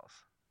Ninja Turtles?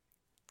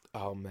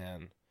 Oh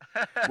man.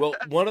 Well,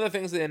 one of the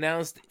things they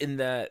announced in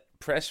that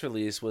press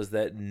release was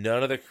that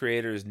none of the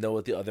creators know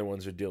what the other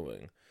ones are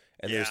doing.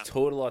 And there's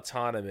total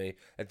autonomy.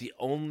 And the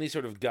only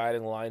sort of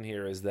guiding line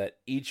here is that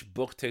each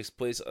book takes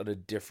place on a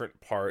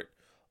different part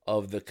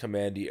of the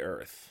Commandy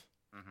Earth.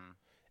 Mm-hmm.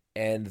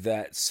 And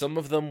that some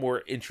of them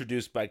were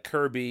introduced by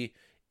Kirby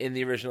in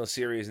the original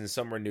series and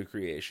some were new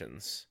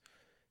creations.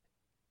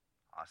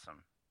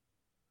 Awesome.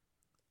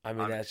 I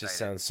mean, that just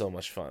sounds so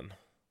much fun.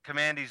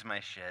 Commandy's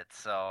my shit,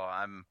 so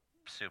I'm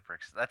super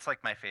excited. That's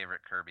like my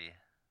favorite Kirby.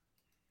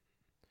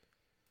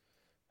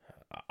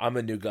 I'm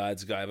a New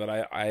Gods guy, but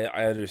I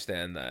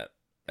understand that.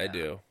 Yeah. I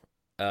do.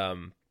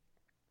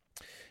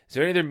 Is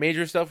there any other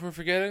major stuff we're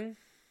forgetting?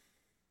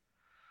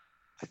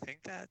 I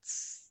think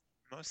that's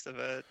most of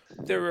it.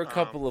 There were a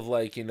couple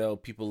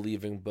of people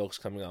leaving books,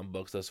 coming on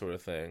books, that sort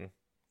of thing.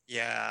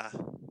 Yeah.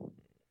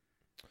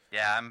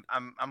 Yeah,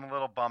 I'm a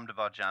little bummed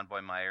about John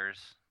Boy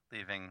Myers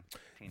leaving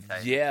Teen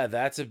Titans. Yeah,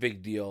 that's a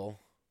big deal.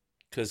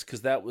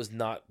 Because that was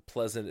not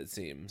pleasant, it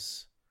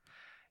seems.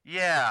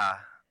 Yeah,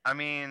 I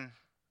mean,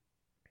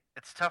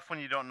 it's tough when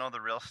you don't know the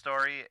real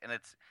story, and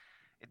it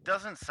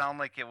doesn't sound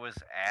like it was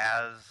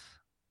as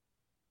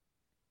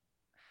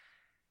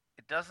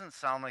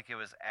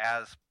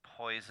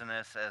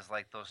poisonous as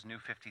like those New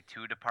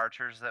 52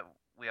 departures that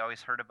we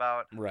always heard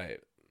about.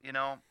 Right.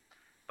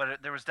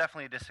 But there was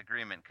definitely a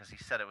disagreement because he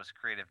said it was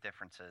creative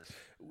differences.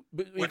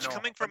 Which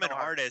coming from an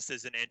artist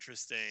is an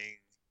interesting...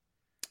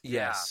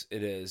 Yes,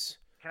 it is.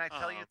 Can I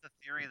tell you the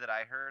theory that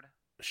I heard?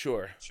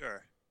 Sure.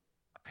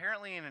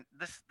 apparently,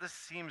 this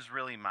seems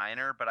really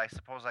minor, but I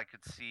suppose I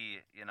could see,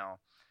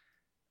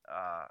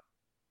 uh,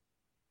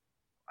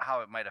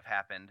 how it might have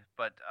happened.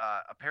 But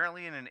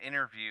apparently, in an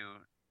interview,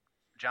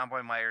 John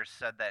Boy Myers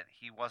said that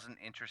he wasn't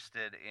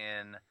interested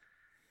in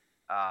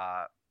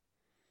uh,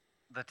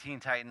 the Teen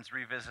Titans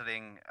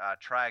revisiting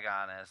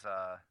Trigon as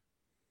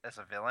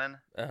a villain,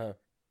 Uh-huh.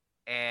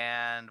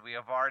 and we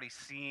have already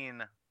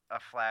seen a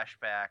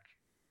flashback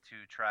to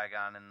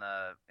Trigon in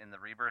the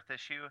Rebirth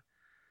issue.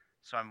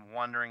 So I'm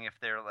wondering if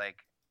they're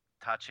like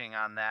touching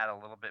on that a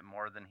little bit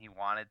more than he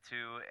wanted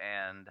to,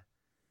 and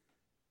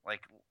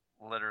like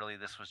literally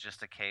this was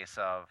just a case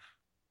of,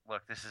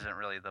 look, this isn't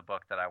really the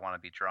book that I want to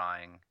be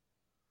drawing,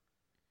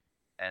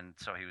 and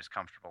so he was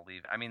comfortable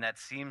leaving. I mean, that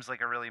seems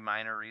like a really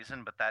minor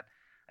reason, but that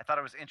I thought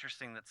it was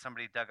interesting that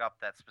somebody dug up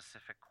that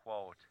specific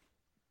quote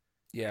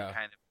Yeah. and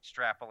kind of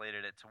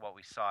extrapolated it to what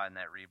we saw in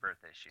that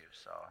Rebirth issue.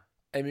 So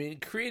I mean,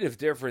 creative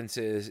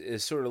differences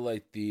is sort of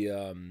like the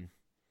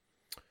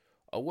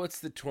what's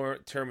the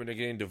term when they're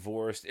getting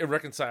divorced?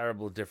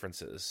 Irreconcilable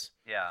differences.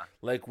 yeah,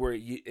 Like where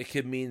it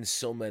could mean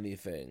so many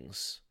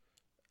things.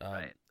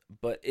 right.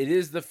 But it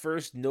is the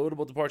first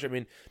notable departure. I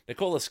mean,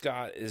 Nicola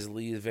Scott is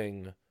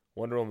leaving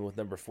Wonder Woman with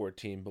number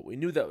 14, but we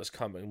knew that was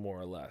coming more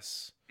or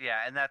less. Yeah,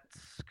 and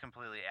that's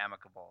completely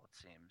amicable, it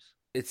seems.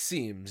 It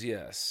seems,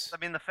 yes. I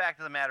mean, the fact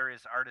of the matter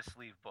is artists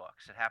leave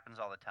books. It happens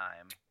all the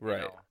time.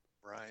 Right.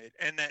 Right.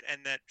 And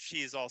that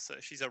she's a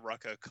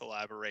Rucka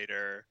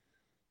collaborator.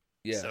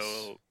 Yes.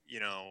 So,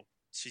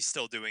 she's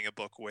still doing a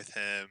book with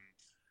him.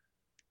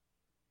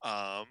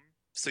 So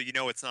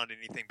it's not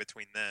anything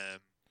between them,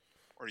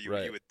 or you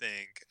would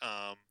think.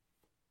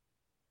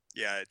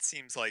 Yeah, it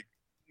seems like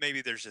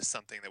maybe there's just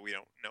something that we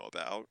don't know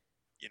about,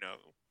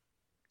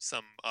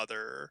 some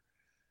other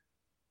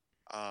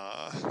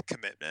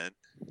commitment.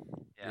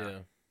 Yeah.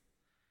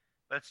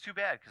 But it's too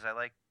bad because I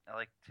liked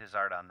his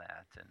art on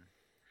that, and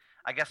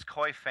I guess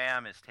Koi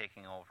Pham is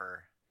taking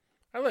over.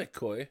 I like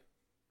Koi.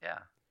 Yeah.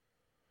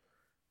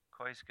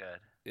 Koi's good.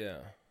 Yeah.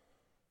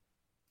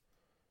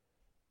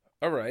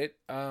 All right.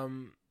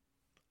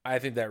 I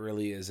think that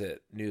really is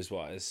it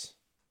news-wise.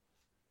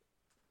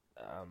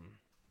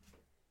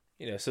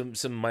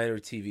 Some minor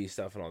TV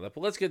stuff and all that.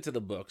 But let's get to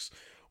the books.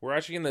 We're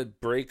actually going to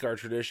break our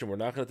tradition. We're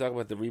not going to talk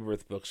about the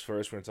Rebirth books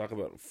first. We're going to talk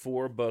about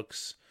 4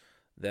 books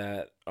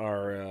that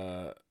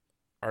are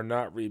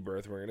not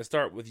Rebirth. We're going to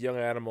start with Young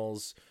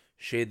Animals,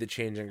 Shade the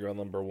Changing Girl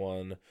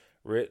 #1,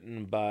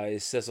 written by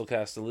Cecil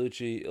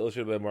Castellucci,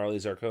 illustrated by Marley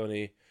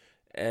Zarconi.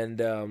 And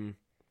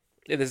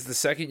this is the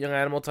second Young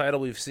Animal title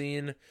we've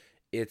seen.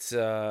 It's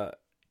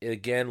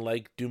again,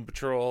 like Doom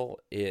Patrol,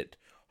 it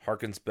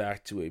harkens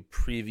back to a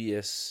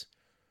previous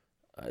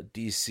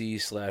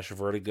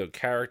DC/Vertigo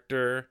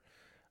character.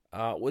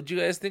 What'd you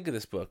guys think of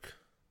this book?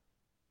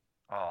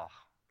 Oh,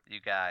 you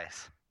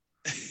guys.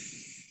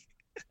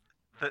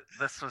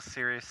 This was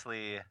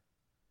seriously...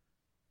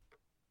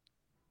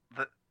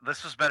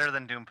 This was better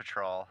than Doom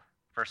Patrol,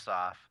 first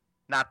off.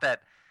 Not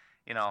that,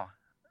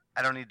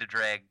 I don't need to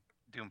drag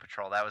Doom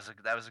Patrol. That was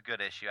a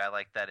good issue. I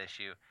liked that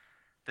issue.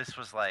 This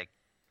was like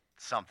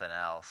something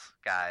else,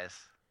 guys.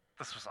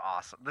 This was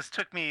awesome. This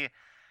took me...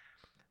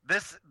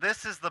 This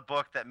is the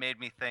book that made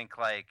me think,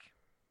 like,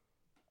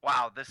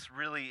 wow, this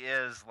really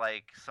is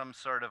like some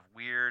sort of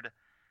weird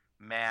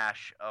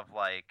mash of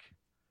like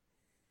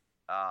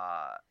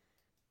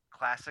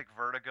classic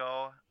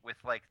Vertigo with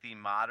like the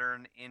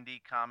modern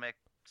indie comic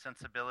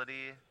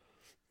sensibility.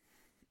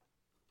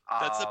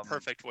 That's a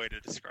perfect way to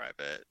describe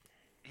it.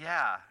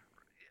 Yeah,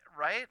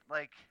 right?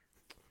 Like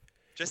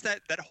just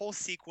that whole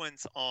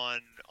sequence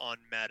on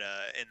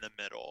Meta in the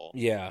middle.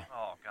 Yeah.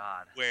 Oh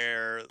God.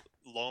 Where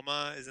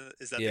Loma is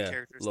that the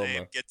character's Loma.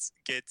 name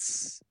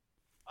gets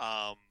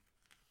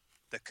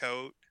the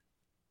coat.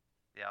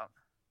 Yeah.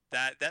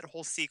 That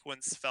whole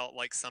sequence felt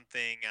like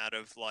something out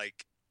of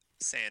like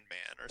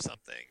Sandman or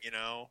something,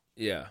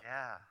 Yeah.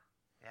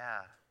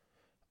 Yeah.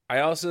 I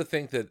also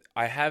think that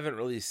I haven't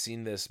really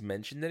seen this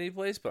mentioned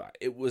anyplace, but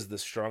it was the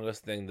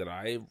strongest thing that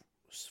I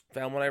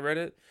found when I read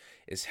it,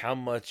 is how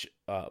much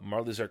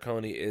Marley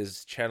Zarconi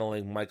is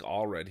channeling Mike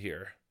Allred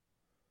here.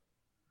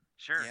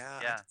 Sure. Yeah.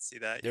 Yeah. I can see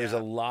that. There's a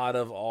lot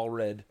of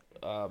Allred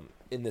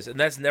in this, and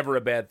that's never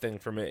a bad thing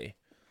for me.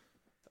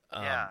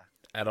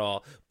 At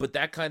all. But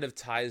that kind of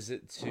ties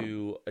it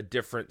to a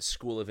different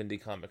school of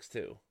indie comics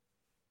too.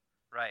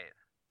 Right.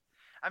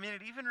 I mean,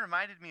 it even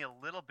reminded me a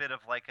little bit of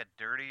like a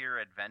dirtier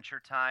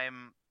Adventure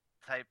Time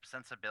type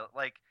sensibility,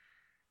 like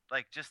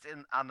just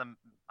on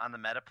the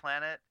meta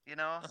planet,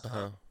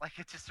 Uh-huh. Like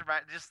it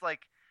just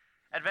like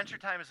Adventure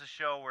Time is a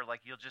show where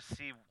like you'll just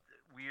see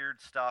weird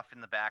stuff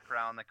in the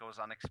background that goes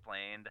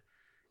unexplained,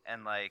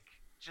 and like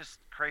just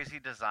crazy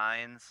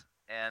designs,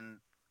 and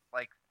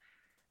like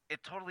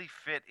it totally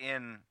fit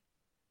in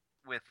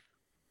with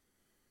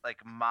like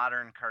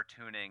modern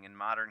cartooning and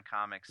modern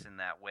comics in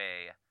that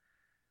way,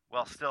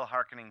 while still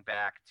hearkening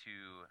back to...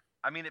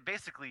 I mean, it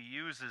basically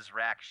uses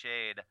Rack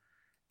Shade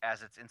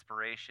as its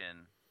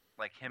inspiration,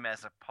 like him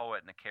as a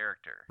poet and a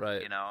character,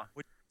 Right.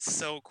 Which is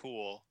so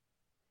cool.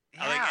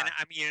 Yeah.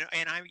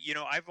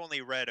 I've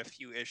only read a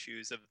few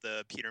issues of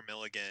the Peter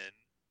Milligan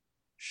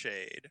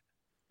shade.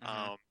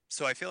 Mhm.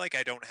 So I feel like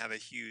I don't have a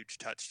huge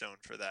touchstone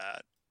for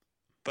that,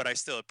 but I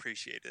still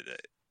appreciated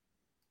it.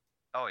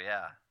 Oh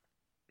yeah,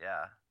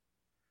 yeah.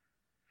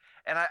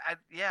 And I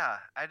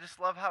just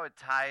love how it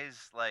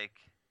ties the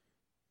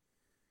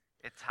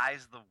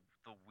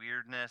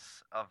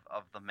weirdness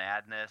of the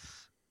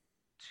madness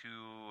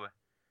to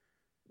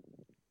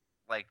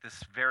like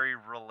this very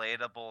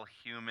relatable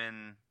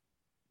human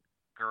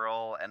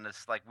girl and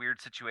this like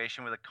weird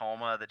situation with a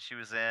coma that she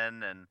was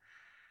in,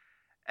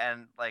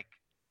 and like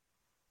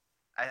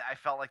I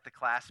felt like the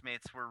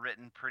classmates were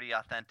written pretty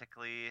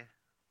authentically,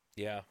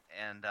 Yeah.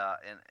 and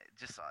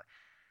just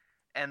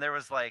and there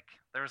was like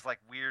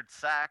weird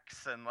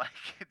sex and like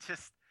it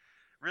just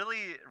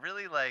really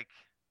like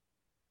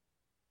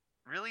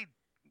really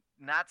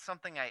not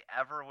something I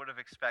ever would have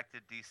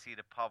expected DC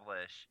to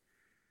publish,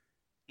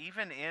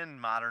 even in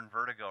modern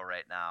Vertigo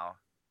right now,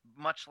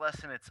 much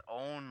less in its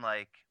own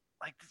like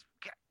this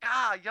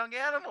young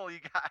animal, you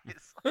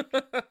guys.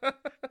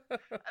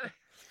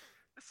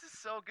 This is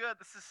so good.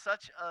 This is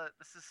such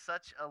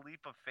a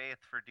leap of faith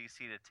for DC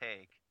to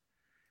take,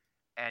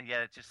 and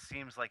yet it just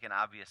seems like an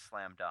obvious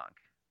slam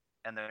dunk,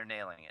 and they're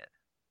nailing it.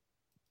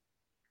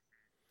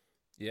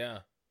 Yeah.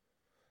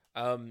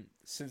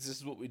 Since this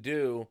is what we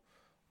do,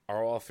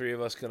 are all three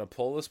of us going to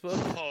pull this book?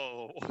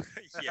 Oh,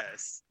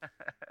 yes.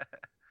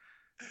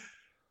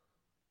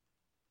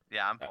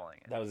 Yeah, I'm pulling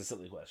it. That was a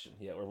silly question.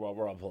 Yeah,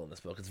 we're all pulling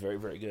this book. It's very,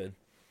 very good.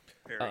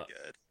 Very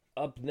good.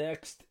 Up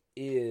next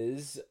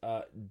is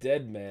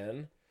Dead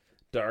Man,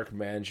 Dark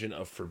Mansion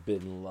of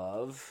Forbidden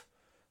Love.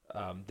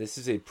 This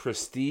is a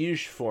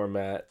prestige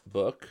format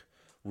book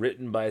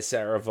written by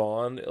Sarah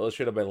Vaughn,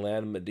 illustrated by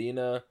Lan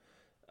Medina.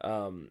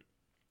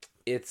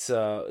 It's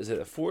is it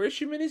a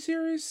 4-issue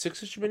miniseries,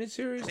 6-issue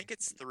miniseries? I think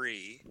it's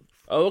 3.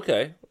 Oh,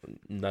 okay.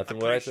 Nothing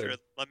I'm what I pretty said. sure.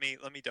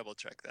 Let me double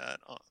check that.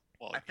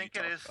 I think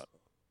it is.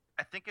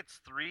 I think it's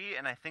 3,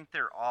 and I think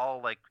they're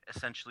all like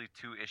essentially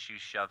 2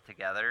 issues shoved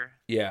together.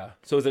 Yeah,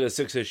 so it's like a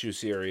 6-issue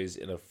series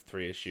in a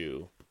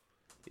 3-issue.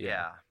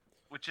 Yeah.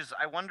 Which is,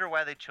 I wonder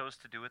why they chose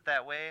to do it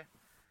that way.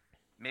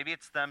 Maybe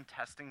it's them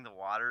testing the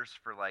waters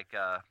for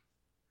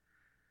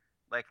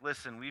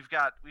listen, we've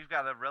got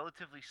a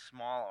relatively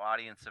small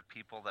audience of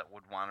people that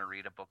would want to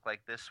read a book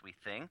like this, we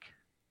think.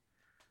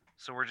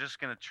 So we're just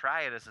going to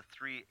try it as a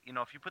 3,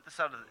 if you put this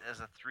out as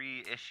a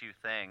 3-issue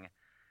thing,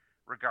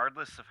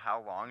 regardless of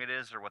how long it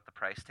is or what the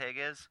price tag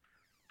is,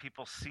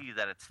 people see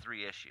that it's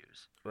 3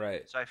 issues.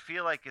 Right. So I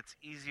feel like it's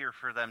easier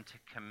for them to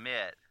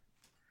commit.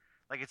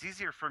 Like, it's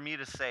easier for me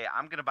to say,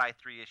 I'm going to buy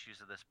 3 issues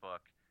of this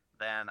book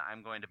than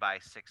I'm going to buy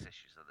 6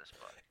 issues of this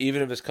book.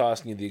 Even if it's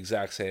costing you the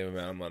exact same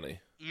amount of money.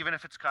 Even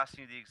if it's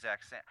costing you the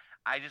exact same.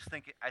 I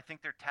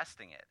think they're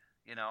testing it,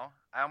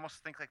 I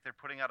almost think like they're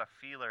putting out a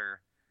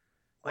feeler.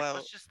 Like, Well,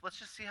 let's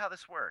just see how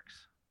this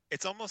works.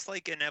 it's almost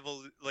like an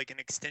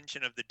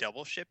extension of the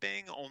double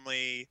shipping,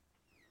 only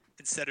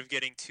instead of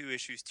getting 2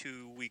 issues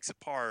 2 weeks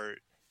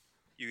apart,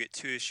 you get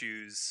 2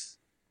 issues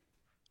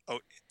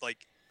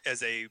like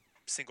as a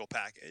single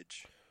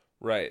package.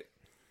 Right.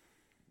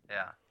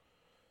 Yeah.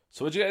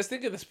 So what do you guys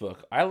think of this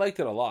book? I liked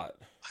it a lot.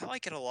 I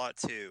like it a lot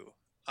too.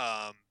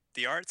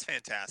 The art's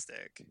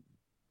fantastic.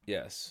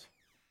 Yes.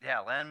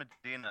 Yeah, Lan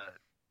Medina.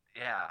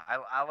 Yeah,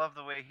 I love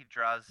the way he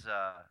draws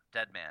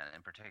Dead Man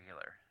in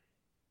particular.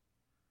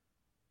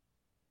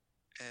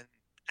 And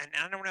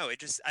I don't know,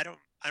 I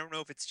don't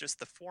know if it's just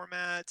the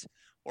format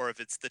or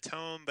if it's the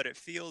tone, but it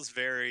feels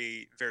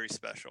very, very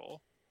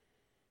special.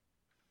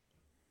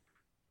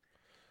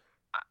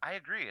 I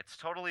agree. It's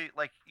totally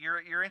like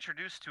you're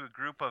introduced to a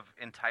group of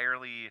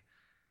entirely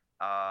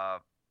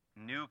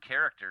new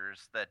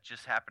characters that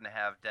just happen to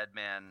have Dead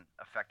Man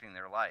affecting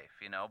their life,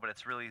 but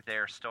it's really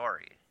their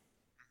story.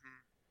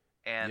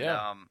 Mm-hmm. And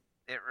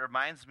it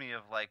reminds me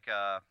of like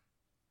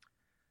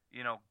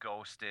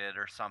Ghosted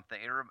or something.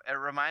 It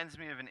reminds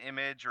me of an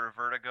Image or a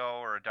Vertigo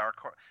or a Dark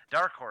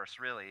Horse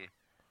really.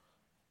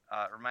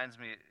 It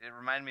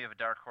reminded me of a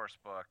Dark Horse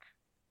book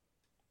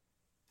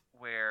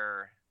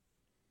where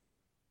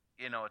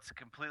it's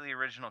completely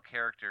original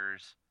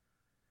characters,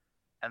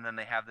 and then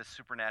they have this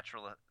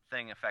supernatural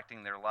thing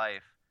affecting their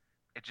life.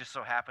 It just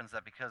so happens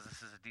that because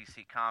this is a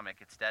DC comic,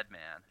 it's Dead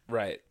Man.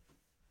 Right.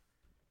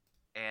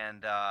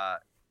 And I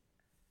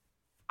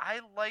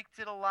liked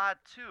it a lot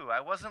too.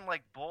 I wasn't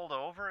like bowled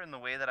over in the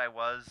way that I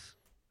was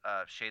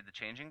Shade the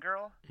Changing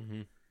Girl.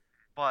 Mm-hmm.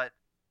 But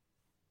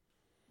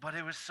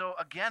it was so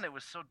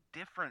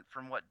different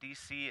from what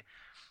DC.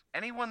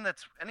 Anyone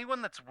that's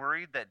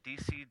worried that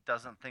DC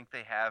doesn't think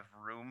they have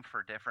room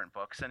for different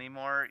books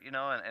anymore,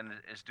 and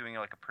is doing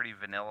like a pretty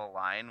vanilla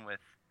line with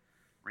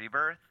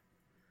Rebirth,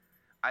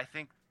 I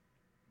think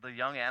the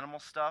Young Animal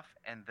stuff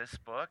and this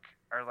book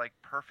are like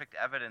perfect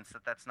evidence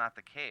that that's not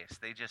the case.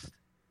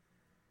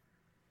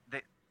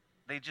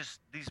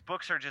 These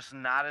books are just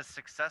not as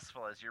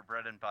successful as your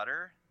bread and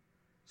butter,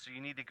 so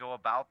you need to go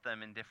about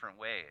them in different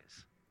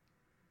ways.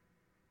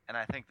 And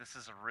I think this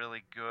is a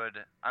really good.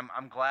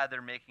 I'm glad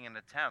they're making an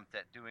attempt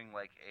at doing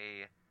like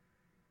a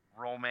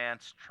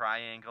romance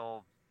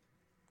triangle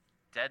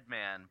dead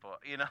man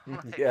book,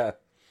 like, Yeah.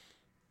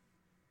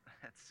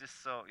 it's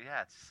just so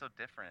it's just so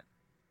different.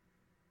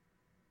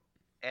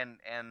 And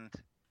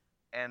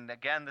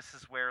again, this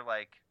is where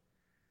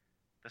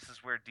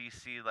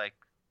DC like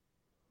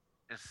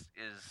is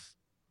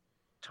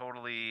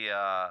totally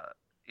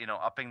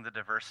upping the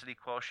diversity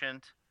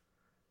quotient.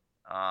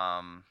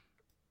 Um,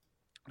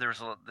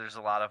 there's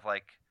a lot of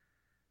like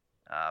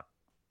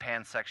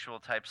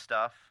pansexual type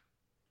stuff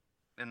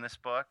in this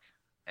book,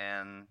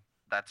 and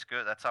that's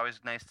good. That's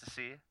always nice to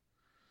see.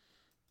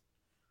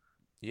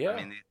 Yeah. I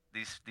mean,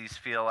 these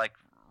feel like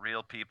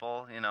real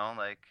people,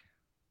 like.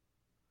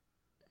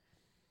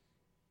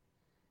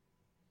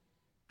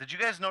 Did you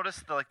guys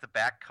notice the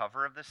back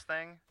cover of this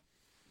thing?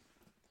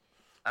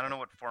 I don't know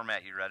what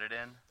format you read it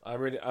in.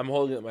 I'm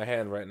holding it in my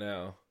hand right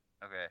now.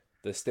 Okay.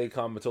 The Stay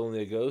Calm, It's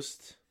Only a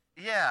Ghost.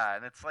 Yeah,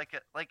 and it's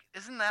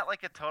isn't that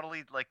like a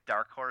totally like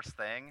Dark Horse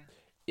thing?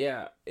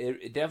 Yeah,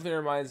 it definitely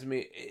reminds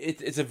me.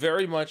 It's a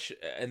very much,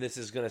 and this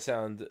is going to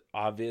sound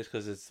obvious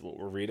because it's what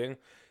we're reading.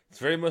 It's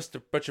very much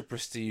a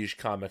prestige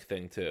comic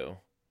thing too.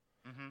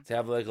 Mm-hmm. To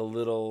have like a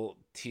little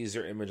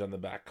teaser image on the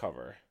back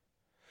cover,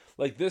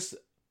 like this.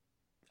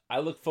 I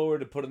look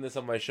forward to putting this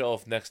on my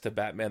shelf next to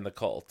Batman the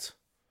Cult.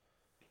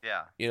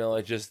 Yeah.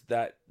 Like just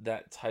that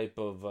type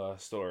of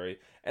story.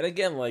 And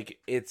again, like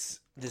this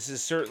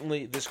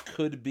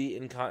could be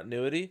in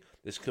continuity.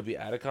 This could be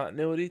out of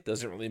continuity.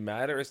 Doesn't really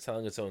matter. It's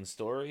telling its own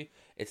story.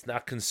 It's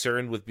not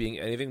concerned with being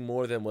anything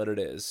more than what it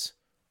is.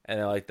 And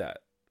I like that.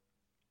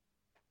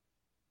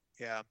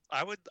 Yeah,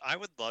 I would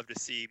love to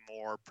see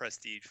more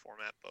prestige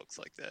format books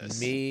like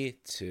this. Me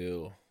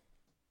too.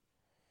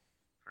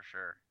 For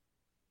sure.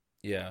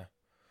 Yeah.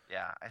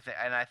 Yeah, I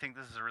think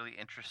this is a really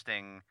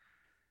interesting.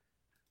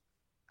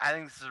 I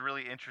think this is a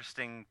really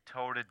interesting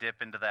toe to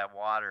dip into that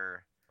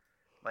water,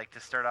 like to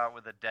start out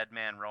with a dead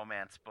man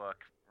romance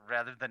book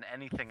rather than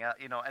anything else.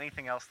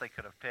 Anything else they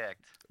could have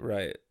picked.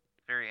 Right.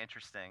 Very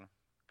interesting,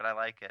 but I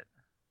like it.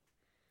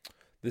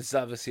 This is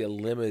obviously a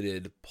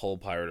limited pull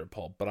pirate or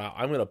pulp, but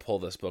I'm going to pull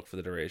this book for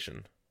the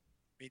duration.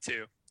 Me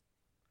too.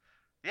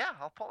 Yeah,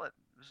 I'll pull it.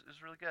 It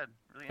was really good,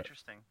 really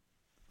interesting.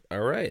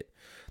 All right,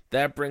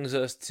 that brings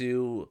us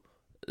to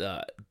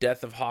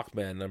Death of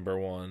Hawkman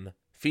 #1,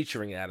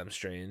 featuring Adam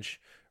Strange,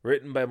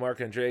 written by Mark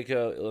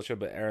Andreyko, illustrated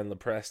by Aaron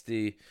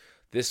Lopresti.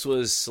 This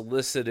was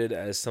solicited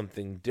as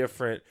something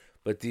different,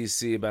 but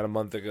DC about a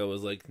month ago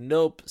was like,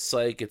 nope,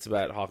 psych, it's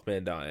about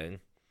Hawkman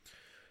dying.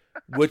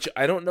 Which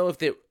I don't know if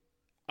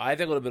I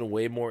think it would have been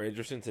way more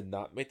interesting to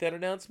not make that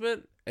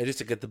announcement and just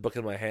to get the book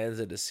in my hands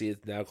and to see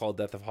it's now called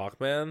Death of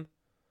Hawkman.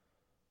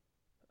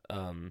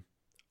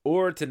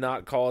 Or to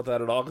not call it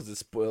that at all because it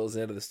spoils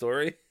the end of the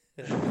story.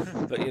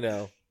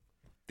 But,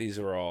 these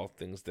are all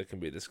things that can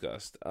be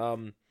discussed.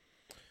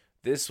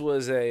 This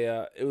was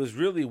it was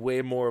really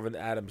way more of an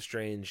Adam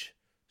Strange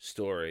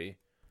story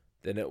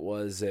than it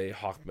was a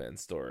Hawkman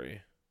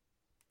story.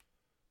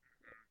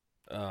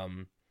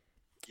 Yeah,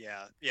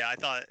 I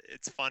thought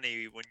it's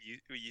funny when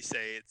you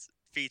say it's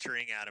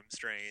featuring Adam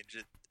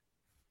Strange.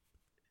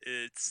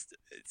 It's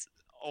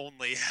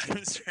only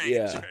Adam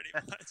Strange, pretty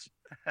much.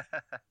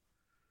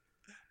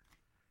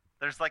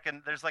 There's like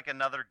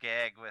another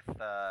gag with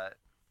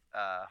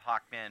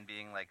Hawkman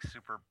being like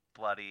super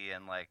bloody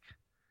and like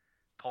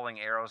pulling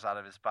arrows out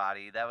of his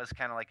body. That was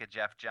kind of like a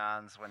Jeff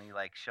Johns when he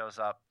like shows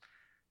up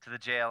to the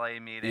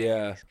JLA meeting.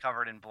 Yeah. And he's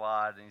covered in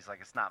blood and he's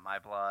like, "It's not my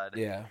blood."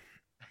 Yeah.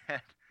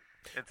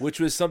 Which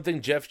was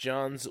something Jeff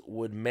Johns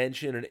would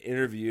mention in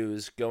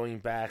interviews going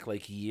back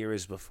like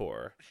years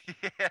before.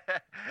 Yeah.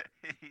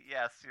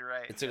 Yes, you're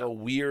right. It's like a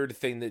weird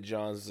thing that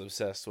Johns is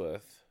obsessed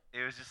with.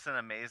 It was just an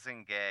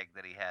amazing gag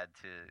that he had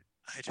to.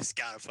 I just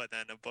gotta put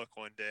that in a book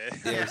one day.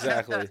 Yeah,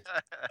 exactly.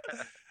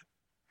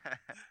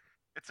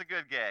 It's a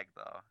good gag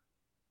though.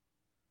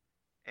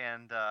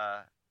 And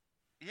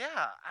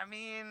yeah, I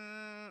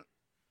mean,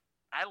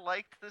 I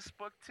liked this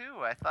book too.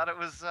 I thought it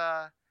was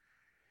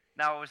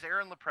now it was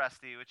Aaron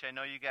Lopresti, which I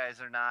know you guys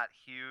are not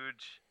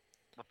huge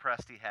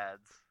Lopresti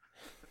heads.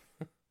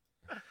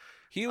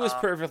 He was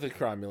perfectly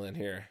cromulent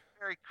here.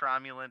 Very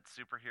cromulent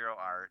superhero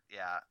art,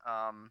 yeah.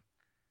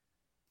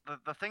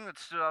 The thing that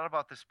stood out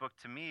about this book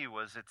to me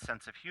was its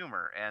sense of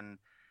humor, and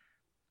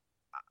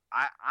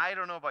I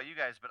don't know about you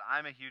guys, but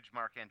I'm a huge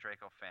Mark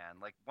Andreyko fan.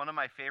 Like, one of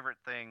my favorite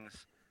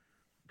things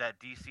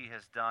that DC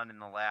has done in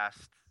the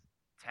last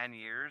 10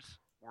 years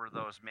were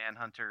those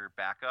Manhunter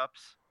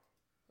backups.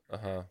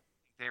 Uh-huh.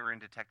 They were in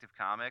Detective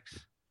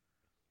Comics.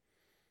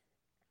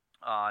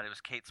 It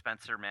was Kate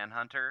Spencer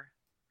Manhunter.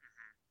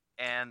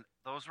 And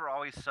those were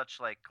always such,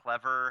 like,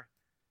 clever...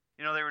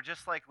 they were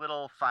just, like,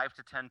 little 5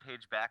 to 10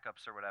 page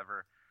backups or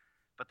whatever.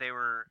 But they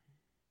were...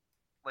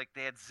 Like,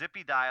 they had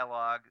zippy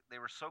dialogue. They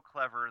were so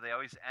clever. They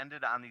always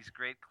ended on these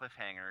great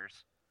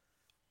cliffhangers.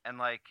 And,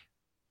 like...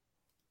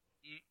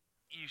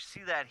 You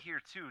see that here,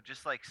 too.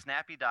 Just, like,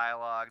 snappy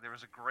dialogue. There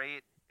was a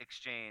great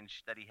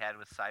exchange that he had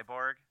with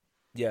Cyborg.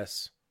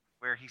 Yes.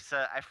 Where he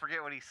said... I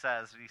forget what he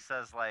says, but he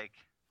says, like...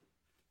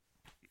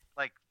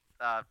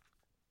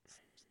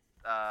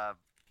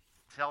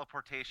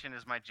 teleportation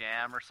is my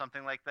jam or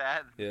something like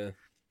that. Yeah.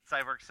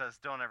 Cyborg says,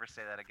 "Don't ever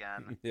say that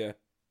again." Yeah.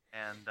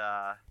 And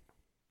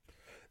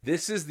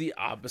this is the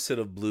opposite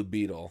of Blue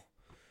Beetle,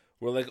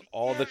 where like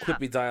all the Yeah.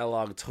 quippy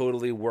dialogue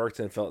totally worked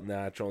and felt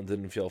natural and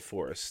didn't feel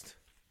forced.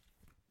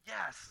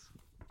 yes,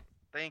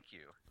 thank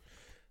you.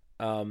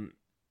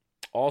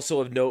 Also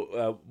of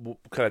note,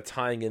 kind of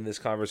tying in this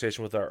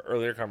conversation with our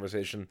earlier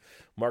conversation,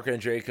 Mark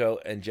Andreyko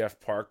and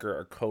Jeff Parker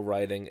are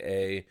co-writing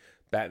a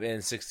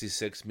Batman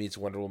 66 meets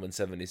Wonder Woman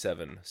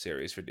 77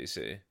 series for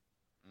DC.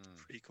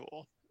 Pretty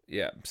cool.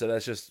 Yeah, so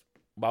that's just,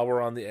 while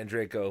we're on the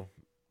Andreyko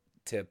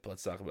tip,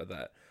 let's talk about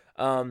that.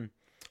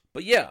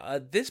 But yeah,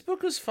 this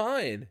book was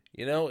fine.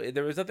 You know,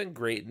 there was nothing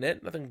great in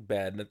it, nothing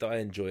bad in it, though I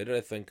enjoyed it.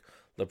 I think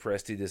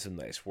Lopresti did some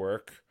nice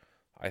work.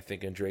 I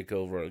think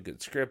Andreyko wrote a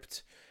good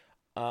script.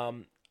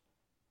 I'm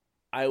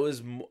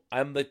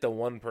like the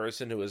one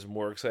person who was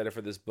more excited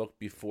for this book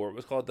before it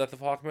was called Death of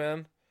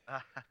Hawkman,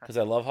 because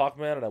I love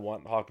Hawkman and I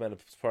want Hawkman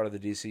as part of the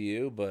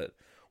DCU, but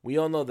we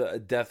all know that a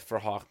death for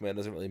Hawkman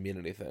doesn't really mean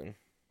anything.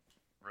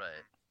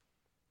 Right.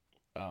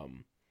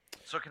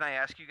 So can I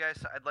ask you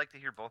guys? I'd like to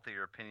hear both of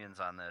your opinions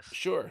on this.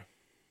 Sure.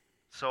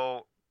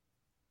 So,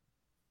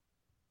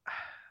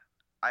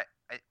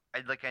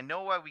 I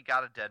know why we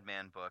got a Dead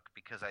Man book,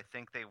 because I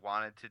think they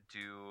wanted to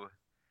do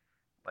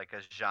like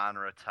a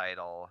genre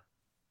title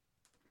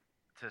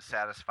to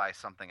satisfy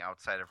something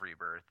outside of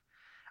Rebirth.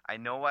 I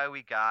know why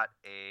we got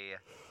a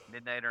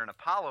Midnighter and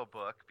Apollo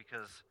book,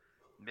 because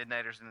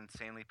Midnighter's an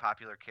insanely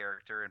popular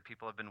character, and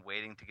people have been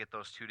waiting to get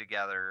those two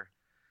together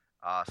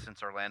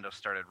since Orlando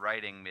started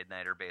writing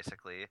Midnighter,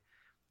 basically.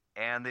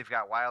 And they've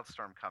got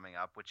Wildstorm coming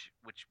up, which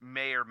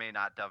may or may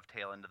not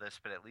dovetail into this,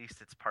 but at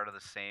least it's part of the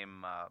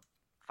same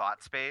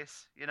thought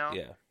space, you know?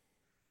 Yeah.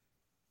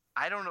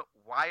 I don't know.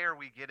 Why are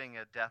we getting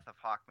a Death of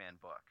Hawkman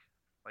book?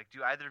 Like,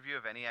 do either of you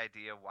have any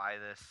idea why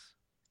this?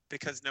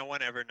 Because no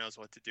one ever knows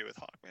what to do with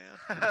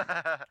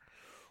Hawkman.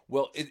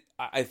 Well,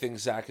 I think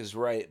Zach is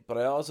right, but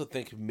I also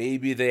think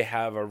maybe they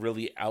have a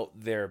really out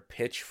there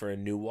pitch for a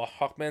new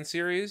Hawkman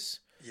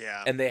series.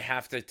 Yeah. And they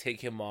have to take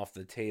him off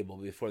the table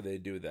before they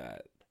do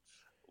that.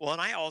 Well,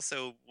 and I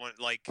also want,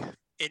 like,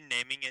 in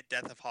naming it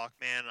Death of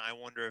Hawkman, I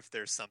wonder if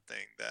there's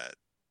something that,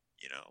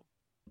 you know,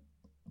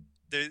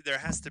 there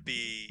has to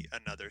be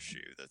another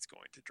shoe that's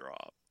going to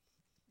drop.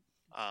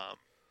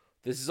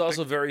 This is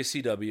also very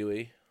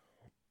CW-y.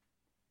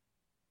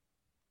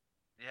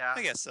 Yeah.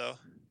 I guess so.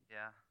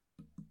 Yeah.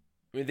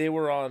 I mean, they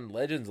were on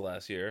Legends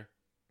last year.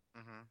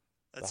 Mm-hmm.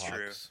 That's The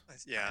true. Hawks.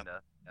 Yeah.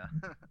 Kinda. Yeah.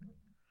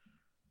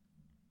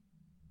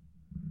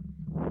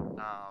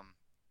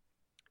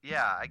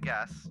 Yeah, I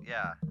guess.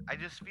 Yeah. I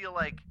just feel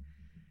like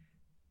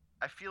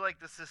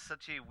this is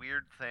such a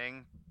weird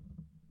thing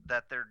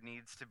that there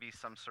needs to be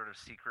some sort of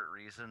secret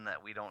reason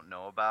that we don't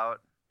know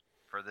about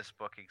for this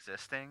book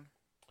existing.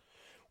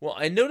 Well,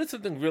 I noticed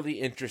something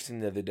really interesting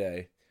the other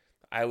day.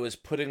 I was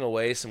putting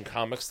away some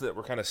comics that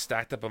were kind of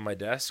stacked up on my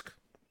desk,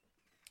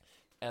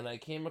 and I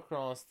came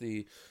across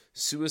the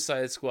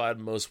Suicide Squad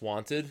Most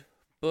Wanted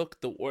book.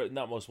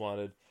 Not Most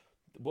Wanted.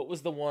 What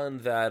was the one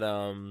that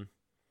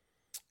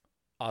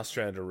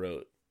Ostrander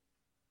wrote?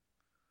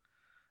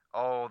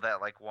 Oh, that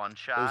like one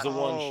shot. It was a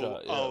one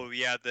shot. Yeah. Oh,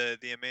 yeah, the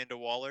Amanda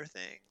Waller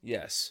thing.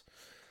 Yes.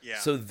 Yeah.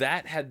 So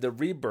that had the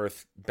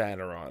Rebirth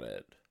banner on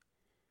it,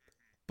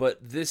 but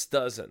this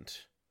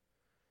doesn't,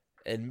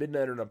 and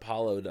Midnighter and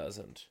Apollo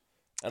doesn't.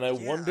 And I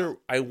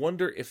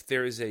wonder if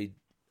there is a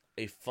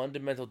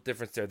fundamental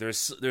difference there.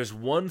 There's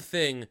one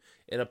thing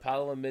in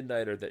Apollo and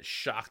Midnighter that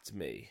shocked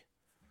me,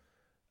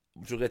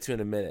 which we'll get to in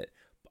a minute.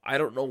 I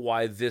don't know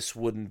why this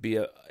wouldn't be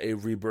a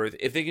Rebirth.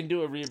 If they can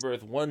do a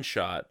Rebirth one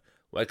shot,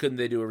 why couldn't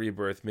they do a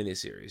Rebirth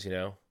miniseries? You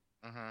know?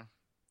 Mm-hmm.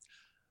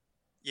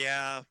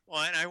 Yeah.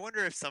 Well, and I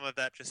wonder if some of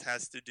that just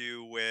has to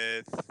do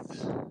with,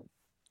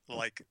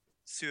 like,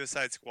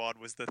 Suicide Squad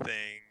was the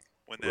thing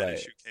when that Right.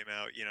 issue came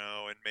out, you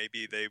know, and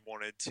maybe they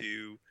wanted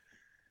to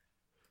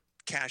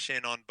cash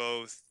in on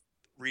both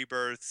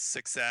Rebirth's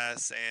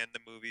success and the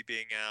movie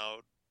being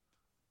out.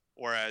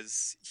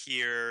 Whereas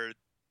here,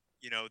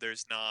 you know,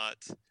 there's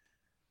not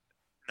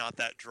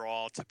that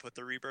draw to put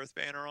the Rebirth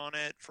banner on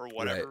it for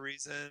whatever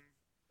reason.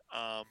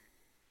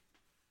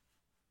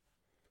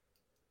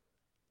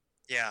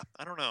 Yeah,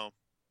 I don't know.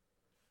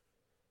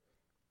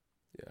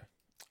 Yeah.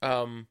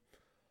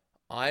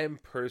 I'm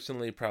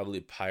personally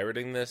probably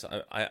pirating this.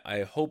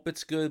 I hope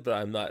it's good, but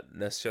I'm not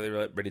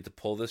necessarily ready to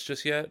pull this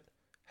just yet.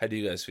 How do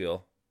you guys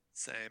feel?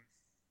 Same.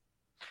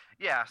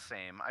 Yeah,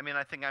 same. I mean,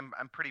 I think I'm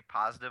pretty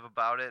positive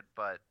about it,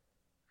 but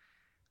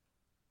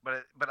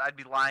I'd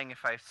be lying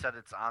if I said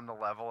it's on the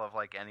level of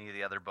like any of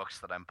the other books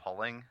that I'm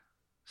pulling.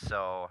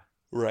 So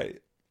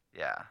Right.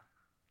 yeah.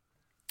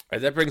 All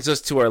right, that brings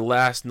us to our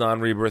last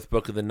non-Rebirth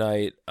book of the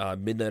night,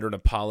 Midnighter and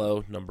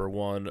Apollo,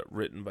 #1,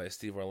 written by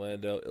Steve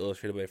Orlando,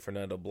 illustrated by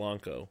Fernando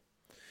Blanco.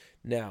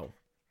 Now,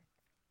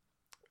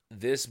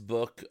 this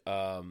book,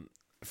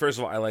 first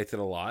of all, I liked it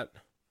a lot.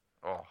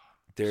 Oh,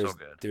 so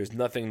good. There's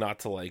nothing not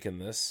to like in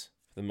this,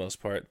 for the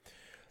most part.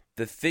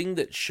 The thing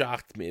that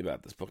shocked me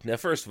about this book, now,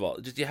 first of all,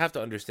 just you have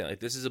to understand, like,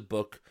 this is a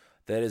book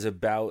that is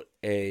about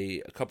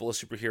a couple of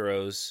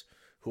superheroes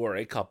who are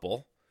a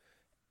couple.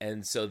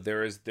 And so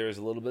there's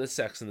a little bit of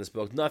sex in this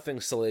book.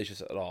 Nothing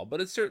salacious at all, but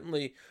it's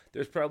certainly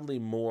there's probably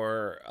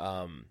more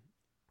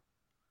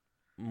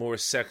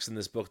sex in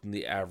this book than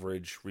the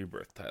average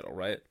Rebirth title,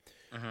 right?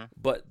 Mm-hmm.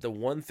 But the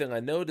one thing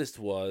I noticed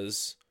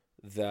was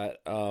that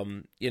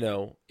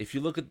if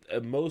you look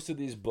at most of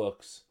these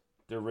books,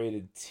 they're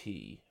rated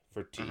T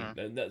for teen. Mm-hmm.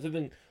 And that's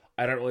something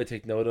I don't really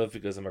take note of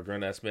because I'm a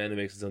grown ass man who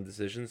makes his own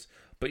decisions.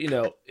 But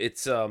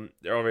it's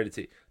they're all rated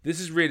T.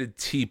 This is rated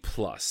T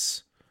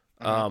plus.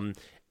 Mm-hmm.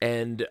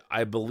 And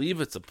I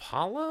believe it's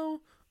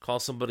Apollo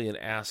calls somebody an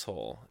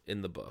asshole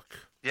in the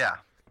book. Yeah.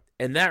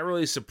 And that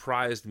really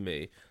surprised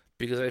me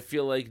because I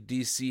feel like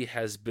DC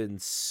has been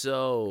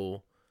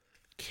so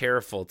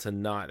careful to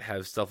not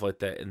have stuff like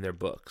that in their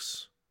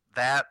books.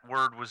 That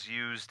word was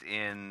used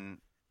in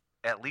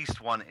at least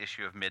one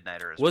issue of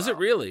Midnighter as well. Was it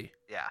really?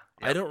 Yeah.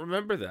 I Yep. don't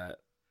remember that.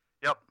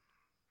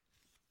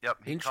 Yep.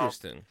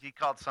 Interesting. He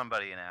called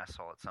somebody an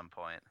asshole at some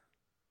point.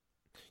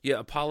 Yeah,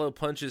 Apollo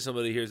punches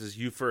somebody here and says,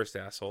 "You first,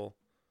 asshole."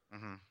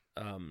 Mm-hmm.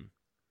 I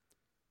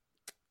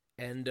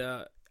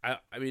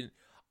mean,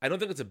 I don't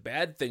think it's a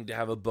bad thing to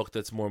have a book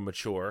that's more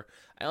mature.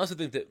 I also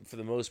think that for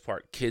the most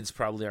part, kids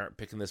probably aren't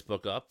picking this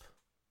book up.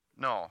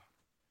 No,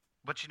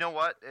 but you know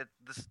what?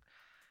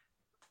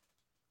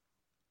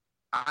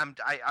 I'm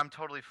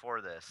totally for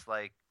this.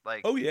 Like.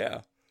 Oh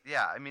yeah.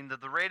 Yeah. I mean,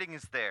 the rating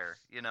is there.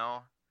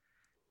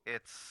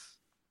 It's.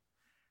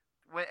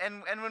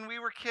 When we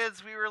were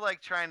kids, we were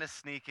like trying to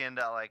sneak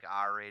into like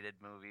R-rated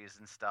movies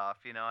and stuff.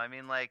 I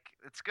mean, like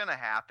it's gonna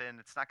happen.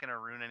 It's not gonna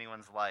ruin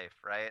anyone's life,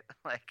 right?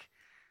 Like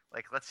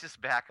let's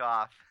just back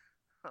off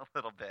a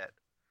little bit.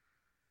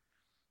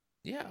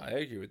 Yeah, I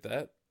agree with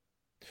that.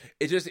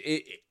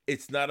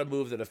 It's not a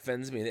move that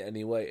offends me in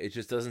any way. It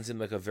just doesn't seem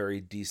like a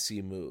very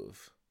DC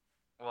move.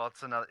 Well,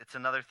 it's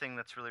another thing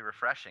that's really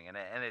refreshing, and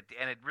it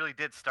really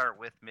did start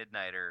with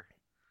Midnighter.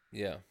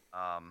 Yeah.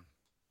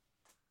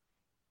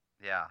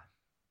 Yeah.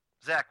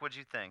 Zach, what'd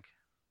you think?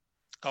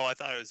 Oh, I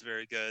thought it was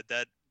very good.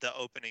 The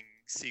opening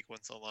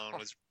sequence alone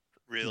was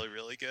really,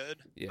 really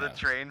good. Yeah. The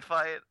train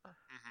fight?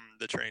 Mm-hmm,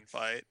 the train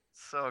fight.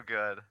 So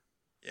good.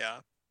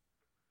 Yeah.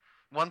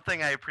 One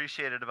thing I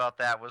appreciated about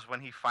that was when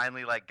he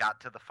finally like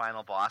got to the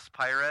final boss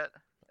pirate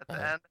at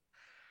the end.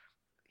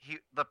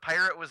 The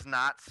pirate was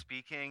not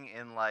speaking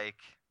in like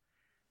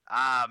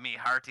me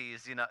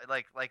hearties,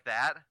 like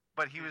that,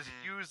 but he was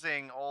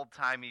using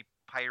old-timey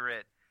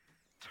pirate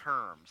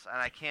terms,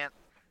 and I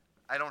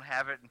don't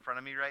have it in front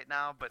of me right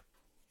now, but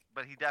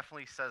he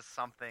definitely says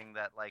something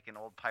that like an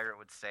old pirate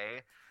would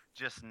say,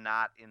 just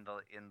not in the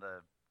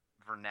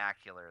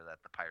vernacular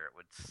that the pirate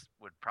would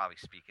probably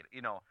speak it.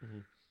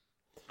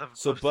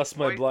 So bust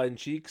my blind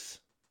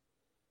cheeks.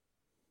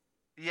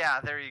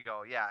 Yeah, there you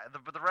go. Yeah,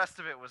 but the rest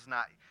of it was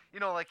not.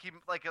 Like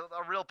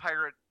a real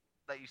pirate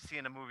that you see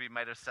in a movie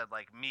might have said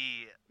like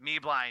me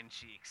blind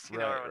cheeks, or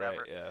whatever.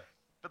 Right, yeah.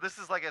 But this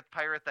is like a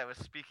pirate that was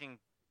speaking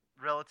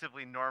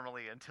relatively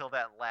normally until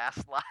that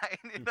last line.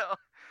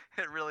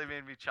 It really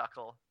made me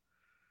chuckle.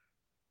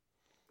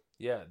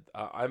 Yeah,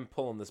 I'm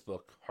pulling this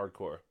book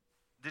hardcore.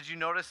 Did you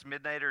notice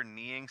Midnighter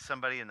kneeing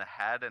somebody in the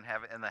head and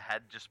the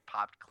head just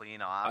popped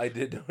clean off? I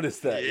did notice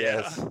that.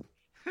 Yeah.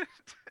 Yes.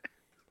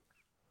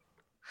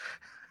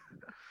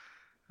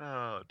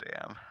 Oh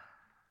damn.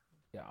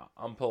 Yeah,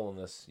 I'm pulling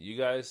this. You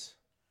guys?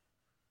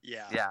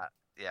 Yeah.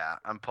 Yeah.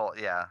 I'm pull.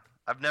 Yeah,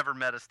 I've never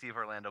met a Steve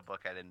Orlando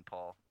book I didn't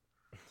pull.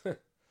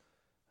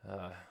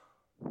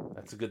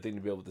 That's a good thing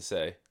to be able to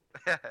say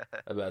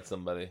about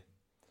somebody.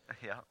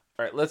 Yeah.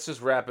 All right, let's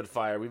just rapid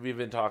fire. We've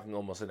been talking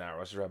almost an hour.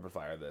 Let's just rapid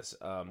fire this.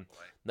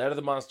 Night of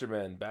the Monster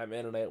Men,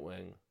 Batman and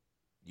Nightwing.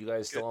 You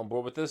guys still on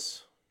board with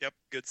this? Yep.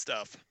 Good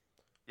stuff.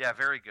 Yeah,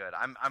 very good.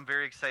 I'm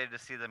very excited to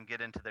see them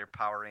get into their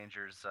Power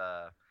Rangers.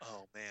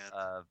 Oh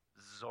man.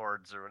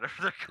 Zords or whatever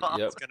they're called.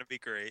 Yep. It's gonna be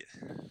great.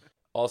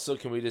 Also,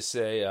 can we just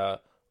say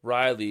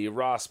Riley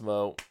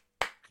Rossmo?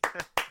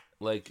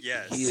 Like,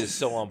 Yes. he is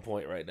so on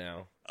point right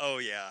now. Oh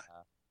yeah.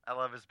 I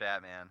love his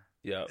Batman.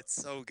 Yeah. It's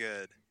so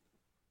good.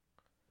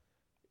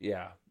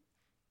 Yeah.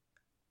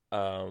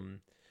 I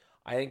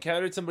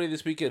encountered somebody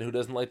this weekend who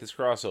doesn't like this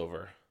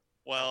crossover.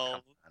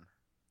 Well,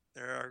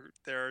 there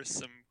are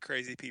some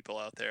crazy people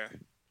out there.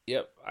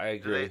 Yep, I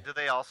agree. Do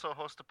they also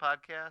host a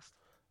podcast?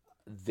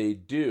 They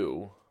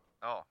do.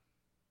 Oh.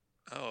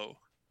 Oh.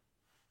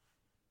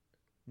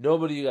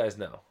 Nobody you guys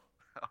know.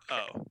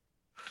 Okay. Oh.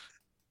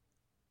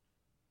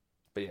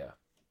 But yeah.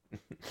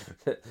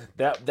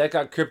 that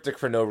got cryptic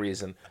for no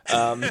reason.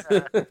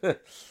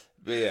 But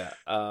yeah,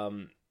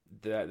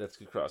 that's a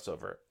good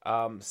crossover.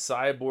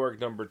 Cyborg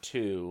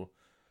 #2,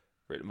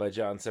 written by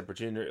John Semper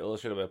Jr.,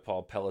 illustrated by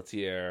Paul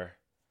Pelletier.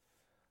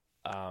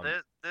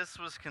 This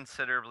was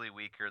considerably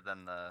weaker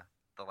than the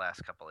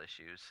last couple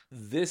issues.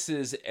 This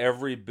is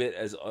every bit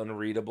as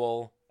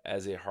unreadable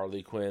as a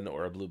Harley Quinn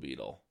or a Blue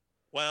Beetle.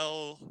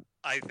 Well,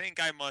 I think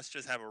I must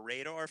just have a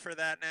radar for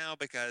that now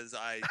because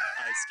I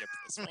skipped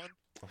this one.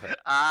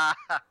 Ah.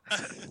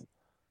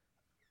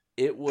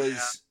 It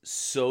was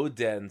so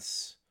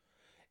dense.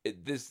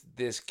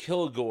 this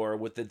Kilgore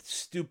with the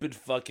stupid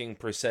fucking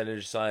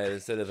percentage sign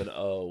instead of an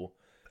O.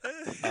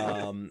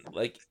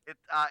 Like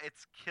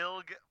It's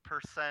Kilg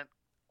percent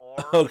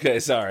or. okay,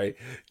 sorry,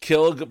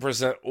 Kilg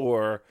percent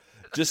or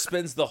just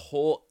spends the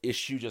whole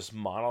issue just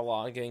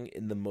monologuing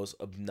in the most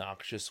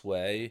obnoxious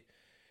way,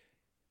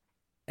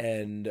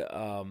 and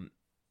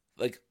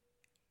like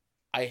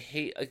I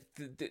hate like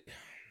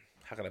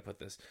how can I put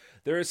this?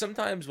 There are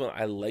sometimes when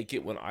I like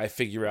it when I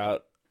figure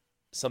out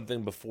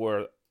something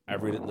before I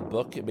read it in the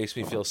book. It makes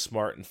me feel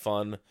smart and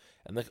fun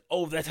and like,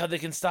 oh, that's how they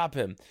can stop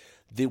him.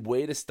 The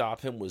way to stop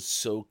him was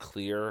so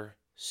clear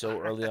so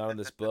early on in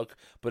this book,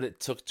 but it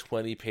took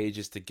 20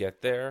 pages to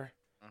get there.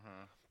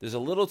 Mm-hmm. There's a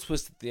little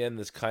twist at the end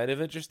that's kind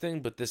of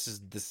interesting, but this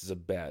is a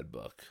bad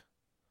book.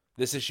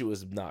 This issue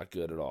is not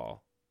good at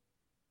all.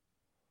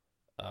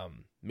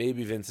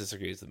 Maybe Vince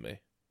disagrees with me.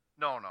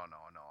 No.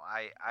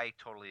 I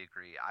totally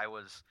agree.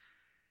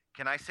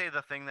 Can I say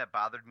the thing that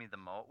bothered me the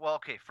most? Well,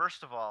 okay,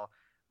 first of all,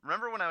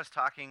 remember when I was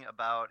talking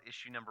about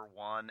issue number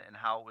 1 and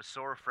how it was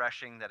so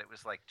refreshing that it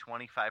was like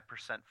 25%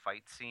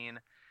 fight scene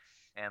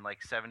and like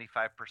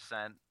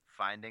 75%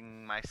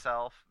 finding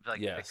myself, like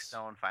Yes. Vic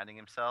Stone finding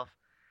himself?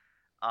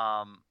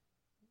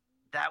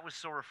 That was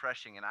so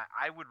refreshing, and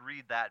I would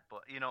read that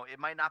book. You know, it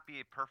might not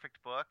be a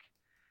perfect book.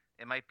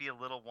 It might be a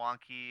little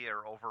wonky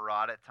or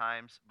overwrought at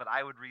times, but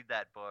I would read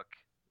that book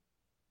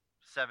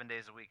 7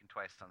 days a week and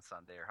twice on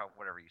Sunday, or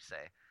whatever you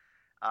say.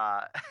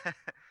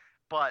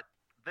 But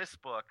this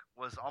book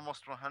was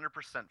almost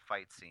 100%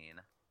 fight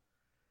scene,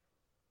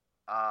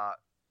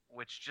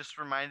 which just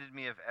reminded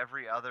me of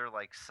every other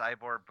like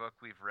cyborg book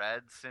we've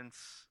read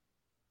since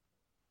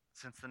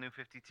the New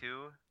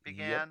 52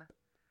 began. Yep.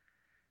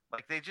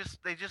 Like they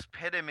just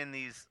pit him in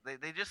these.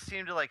 They just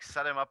seem to like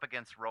set him up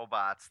against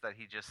robots that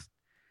he just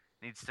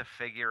needs to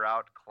figure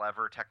out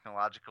clever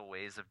technological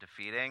ways of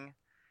defeating,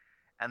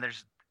 and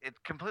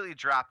it completely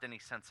dropped any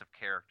sense of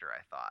character.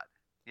 I thought,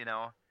 you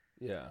know.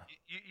 Yeah.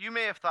 You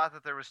may have thought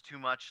that there was too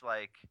much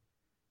like,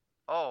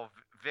 oh,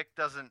 Vic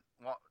doesn't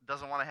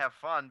want to have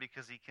fun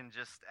because he can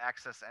just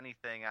access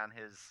anything on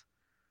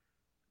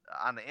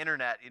the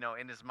internet, you know,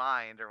 in his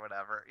mind or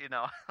whatever, you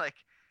know, like.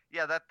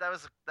 Yeah, that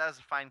was a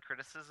fine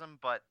criticism,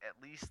 but at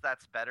least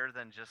that's better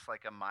than just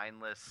like a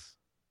mindless.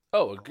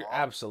 Oh, brawl,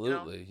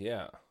 absolutely, you know?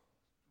 yeah.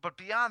 But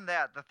beyond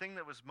that, the thing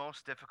that was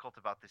most difficult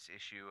about this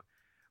issue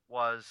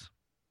was,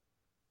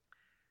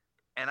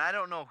 and I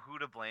don't know who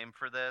to blame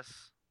for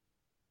this,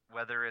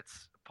 whether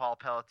it's Paul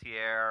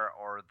Pelletier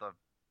or the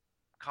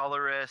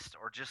colorist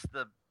or just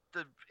the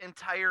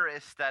entire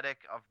aesthetic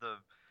of the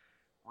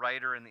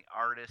writer and the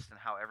artist and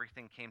how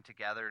everything came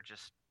together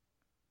just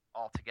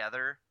all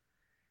together.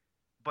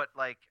 But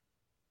like,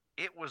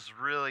 it was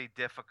really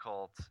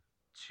difficult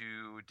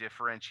to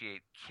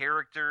differentiate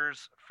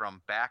characters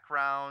from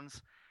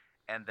backgrounds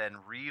and then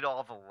read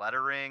all the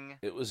lettering.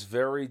 It was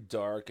very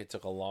dark. It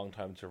took a long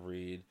time to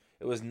read.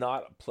 It was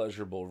not a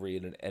pleasurable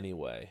read in any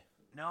way.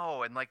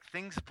 No, and like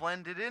things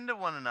blended into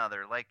one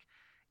another. Like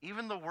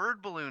even the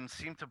word balloons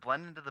seemed to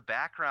blend into the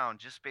background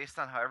just based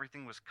on how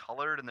everything was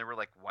colored and there were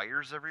like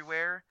wires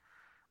everywhere.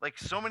 Like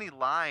so many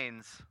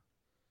lines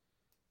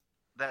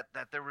that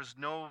there was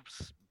no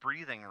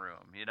breathing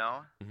room, you know?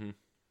 Mm-hmm.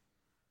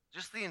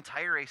 Just the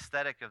entire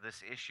aesthetic of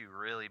this issue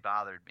really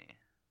bothered me.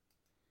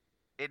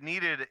 It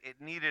needed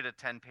a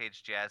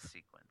 10-page jazz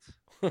sequence.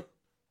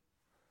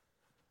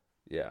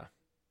 Yeah.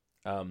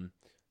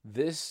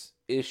 This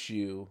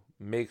issue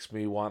makes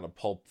me want to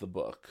pulp the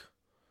book,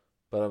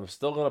 but I'm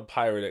still going to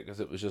pirate it because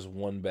it was just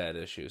one bad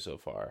issue so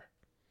far.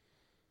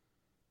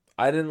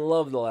 I didn't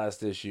love the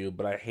last issue,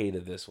 but I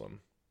hated this one.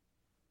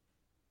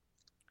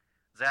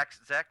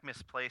 Zach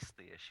misplaced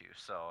the issue,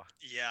 so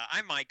Yeah,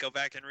 I might go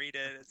back and read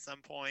it at some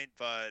point,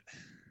 but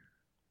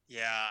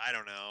yeah, I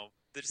don't know.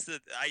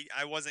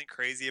 I wasn't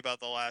crazy about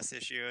the last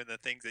issue, and the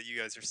things that you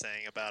guys are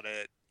saying about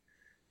it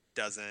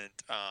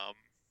doesn't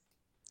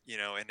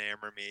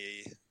enamor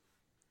me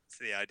to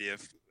the idea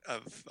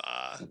of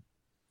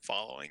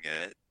following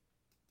it.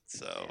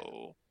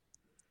 So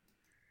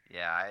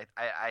yeah,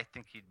 I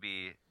think you'd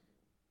be.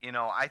 You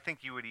know, I think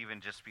you would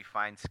even just be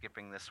fine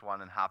skipping this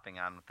one and hopping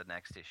on with the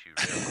next issue.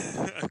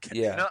 Really. Okay.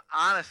 Yeah. No,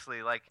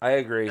 honestly, like I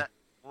agree.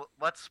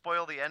 Let's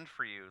spoil the end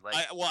for you. Like,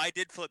 I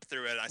did flip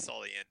through it. I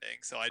saw the ending,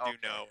 so I do Okay.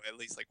 know at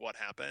least like what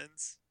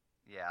happens.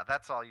 yeah,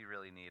 that's all you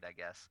really need, I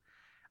guess.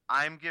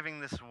 I'm giving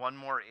this one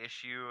more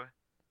issue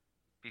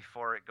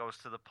before it goes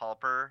to the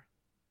pulper,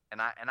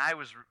 and I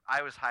was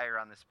higher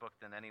on this book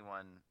than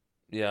anyone.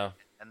 Yeah.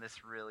 And this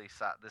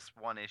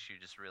one issue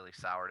just really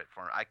soured it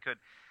for me.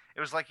 It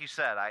was like you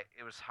said,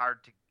 it was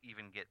hard to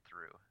even get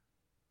through.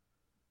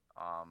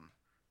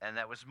 And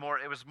that was more.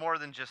 It was more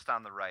than just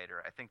on the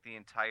writer. I think the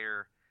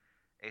entire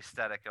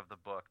aesthetic of the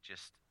book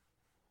just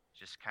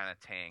kind of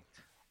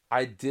tanked.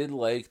 I did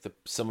like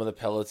some of the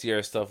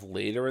Pelletier stuff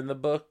later in the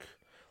book,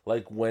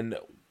 like when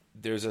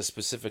there's a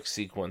specific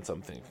sequence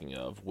I'm thinking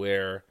of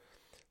where,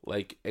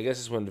 like, I guess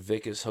it's when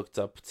Vic is hooked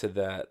up to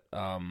that,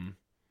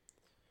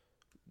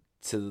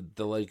 to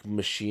the like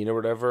machine or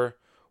whatever,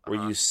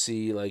 where you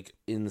see like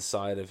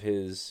inside of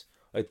his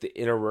like the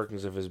inner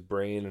workings of his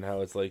brain and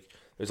how it's like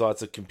there's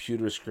lots of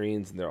computer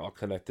screens and they're all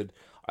connected.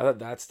 I thought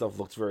that stuff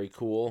looked very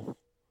cool.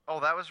 Oh,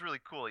 that was really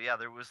cool. Yeah,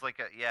 there was like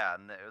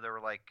and there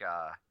were like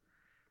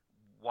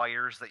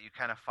wires that you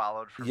kind of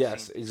followed from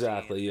Yes, scene to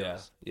exactly. scene.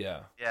 Yeah,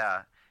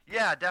 yeah.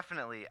 Yeah,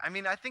 definitely. I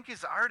mean, I think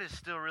his art is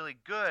still really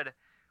good.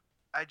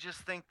 I just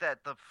think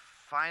that the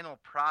final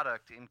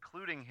product,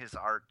 including his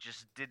art,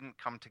 just didn't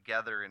come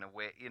together in a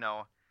way.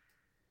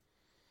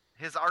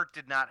 His art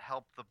did not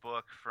help the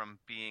book from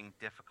being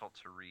difficult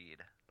to read.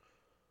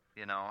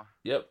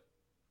 Yep.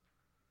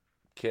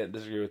 Can't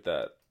disagree with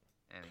that.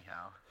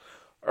 Anyhow.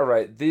 All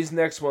right, these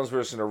next ones we're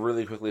just gonna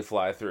really quickly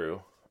fly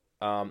through.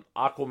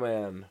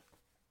 Aquaman,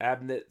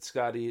 Abnett,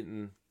 Scott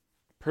Eaton,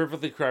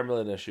 perfectly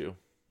crime-related issue.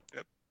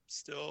 Yep,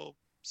 still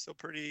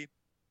pretty,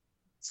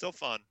 still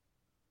fun,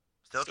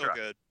 Still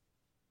good.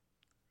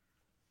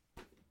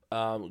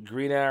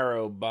 Green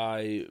Arrow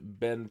by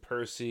Ben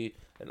Percy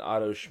and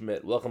Otto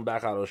Schmidt. Welcome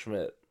back, Otto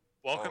Schmidt.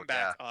 Welcome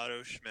back,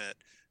 Otto Schmidt.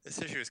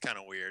 This issue is kind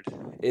of weird.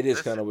 It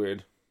is kind of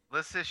weird.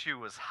 This issue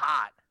was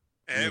hot.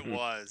 It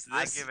was.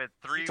 I give it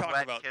 3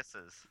 wet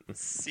kisses.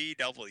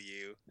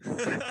 CW.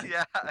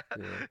 yeah,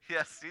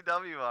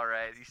 CW, all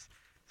right. You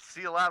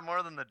see a lot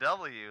more than the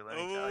W, let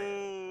me tell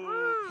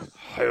you.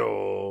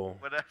 Woo.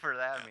 Whatever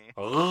that means.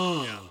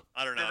 Yeah,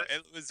 I don't know.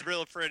 It was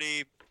real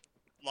pretty,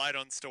 light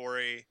on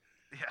story.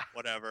 Yeah.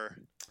 Whatever.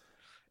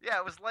 Yeah,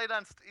 it was light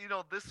on.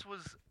 This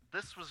was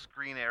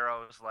Green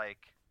Arrow's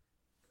like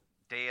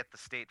day at the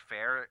state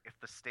fair. If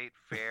the state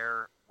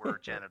fair were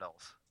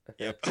genitals.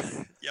 Yep.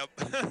 Yep.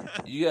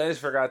 You guys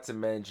forgot to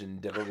mention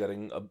Dickel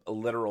getting a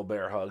literal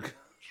bear hug.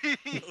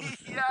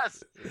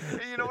 Yes.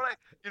 And you know what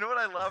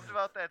I loved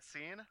about that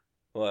scene?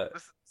 What?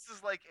 This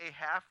is like a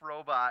half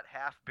robot,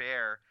 half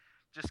bear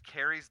just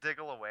carries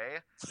Diggle away,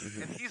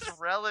 and he's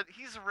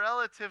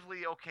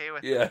relatively okay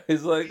with it. Yeah,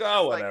 he's like,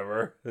 oh,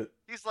 whatever.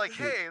 He's like,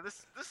 hey,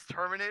 this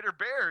Terminator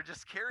bear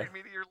just carried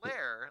me to your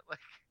lair. Like,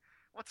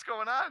 what's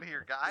going on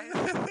here, guys?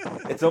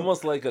 It's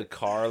almost like a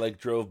car like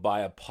drove by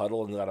a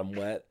puddle and got him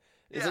wet.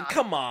 He's like,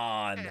 come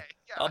on,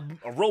 a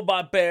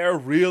robot bear,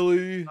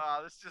 really?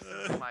 This just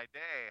isn't my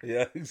day.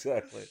 Yeah,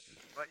 exactly.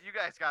 But you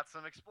guys got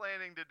some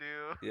explaining to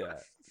do. Yeah,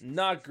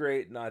 not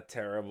great, not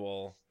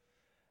terrible.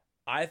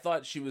 I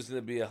thought she was going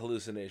to be a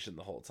hallucination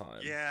the whole time.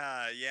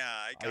 Yeah,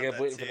 I kept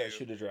waiting for that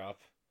shoe to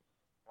drop.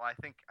 Well, I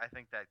think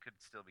that could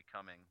still be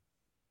coming.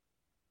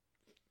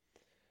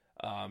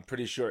 I'm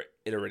pretty sure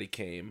it already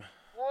came.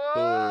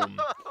 Whoa!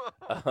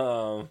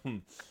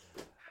 Boom.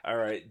 All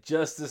right,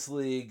 Justice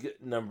League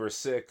number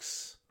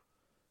 6.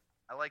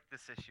 I like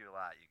this issue a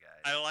lot, you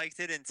guys. I liked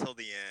it until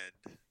the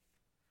end.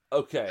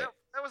 Okay.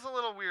 That was a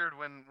little weird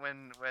when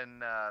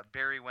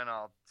Barry went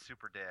all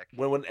super dick.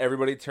 When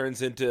everybody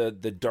turns into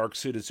the dark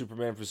suited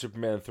Superman from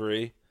Superman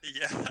 3.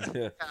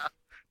 Yeah.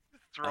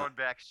 Throwing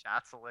back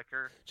shots of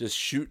liquor. Just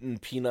shooting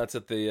peanuts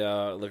at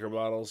the liquor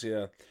bottles,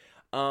 yeah.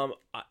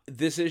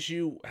 This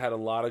issue had a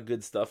lot of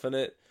good stuff in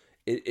it.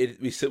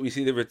 We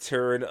see the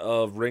return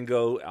of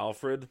Ringo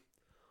Alfred.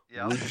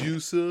 Yeah. Would you,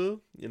 sir?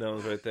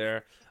 Right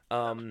there.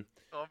 I'm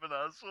an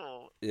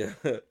asshole. Yeah.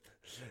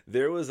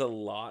 There was a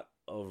lot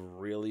of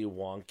really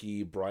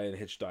wonky Brian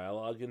Hitch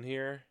dialogue in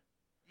here.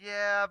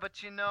 Yeah, but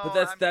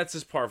But that's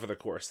just par for the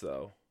course,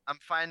 though. I'm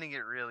finding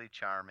it really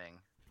charming.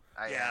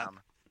 I am.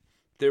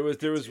 There was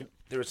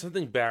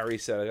something Barry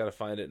said. I gotta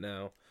find it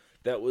now.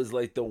 That was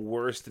like the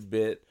worst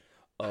bit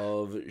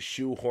of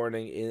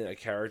shoehorning in a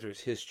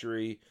character's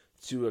history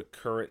to a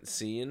current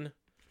scene.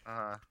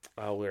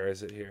 Oh, where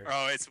is it here?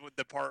 Oh, it's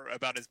the part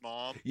about his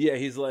mom. Yeah,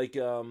 he's like,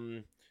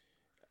 feels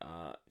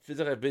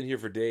like I've been here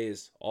for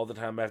days. All the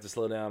time I have to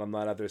slow down. I'm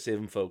not out there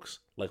saving folks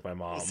like my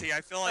mom. Well, see,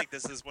 I feel like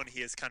this is when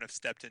he has kind of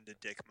stepped into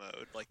dick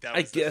mode. Like that.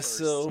 Was I guess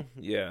so.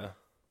 Yeah.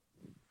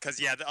 Because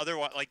the other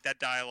one, like that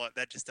dialogue,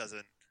 that just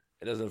doesn't.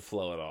 It doesn't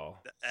flow at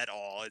all. At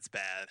all, it's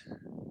bad.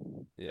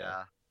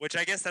 Yeah. Which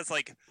I guess that's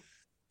like.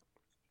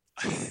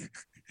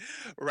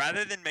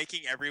 Rather than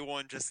making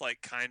everyone just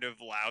like kind of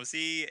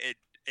lousy,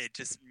 it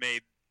just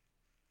made.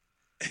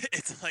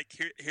 It's like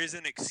here's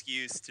an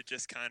excuse to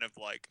just kind of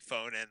like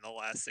phone in the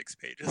last 6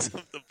 pages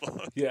of the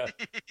book. Yeah.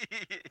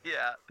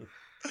 Yeah.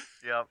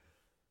 Yep.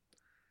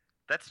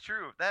 That's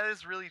true. That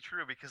is really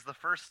true because the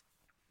first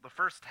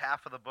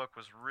half of the book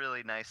was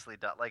really nicely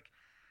done. Like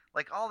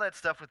all that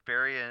stuff with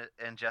Barry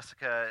and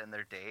Jessica and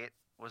their date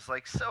was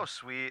like so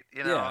sweet,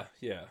 Yeah.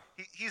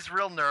 He's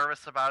real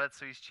nervous about it,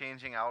 so he's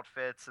changing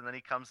outfits, and then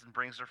he comes and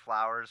brings her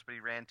flowers, but he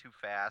ran too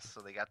fast,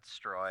 so they got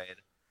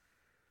destroyed.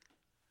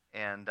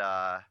 And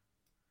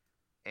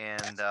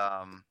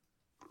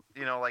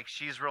like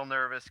she's real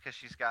nervous because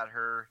she's got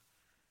her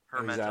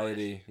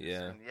anxiety,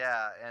 mental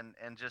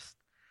issues,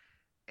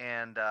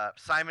 and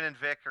Simon and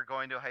Vic are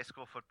going to a high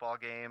school football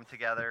game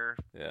together.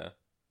 Yeah,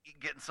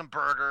 getting some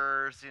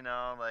burgers,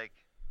 like.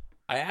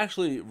 I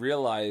actually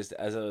realized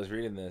as I was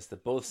reading this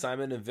that both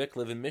Simon and Vic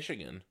live in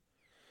Michigan,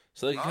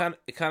 so it kind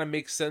of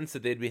makes sense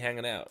that they'd be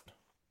hanging out.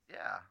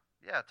 Yeah,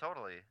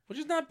 totally. Which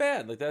is not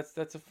bad. Like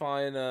that's a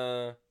fine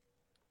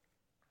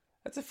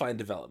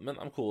development.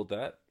 I'm cool with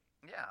that.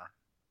 Yeah.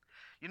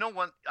 You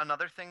know,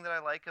 another thing that I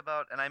like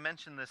about, and I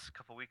mentioned this a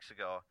couple weeks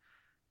ago,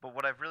 but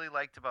what I've really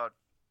liked about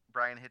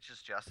Brian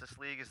Hitch's Justice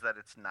League is that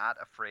it's not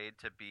afraid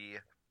to be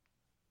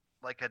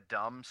like a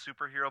dumb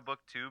superhero book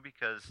too,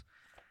 because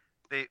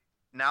they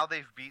now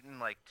they've beaten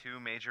like two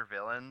major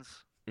villains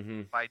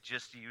Mm-hmm. by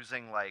just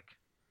using like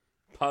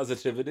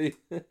Positivity.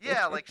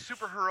 yeah, like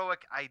super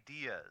heroic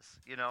ideas,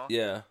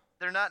 Yeah.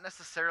 They're not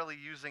necessarily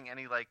using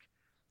any like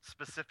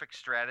specific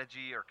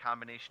strategy or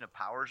combination of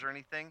powers or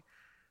anything.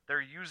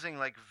 They're using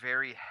like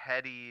very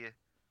heady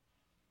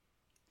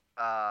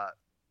uh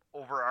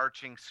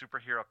overarching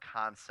superhero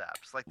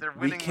concepts. Like they're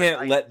We winning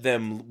can't with let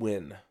them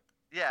win.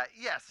 yeah,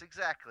 yes,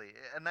 exactly.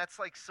 And that's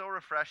like so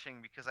refreshing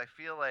because I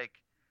feel like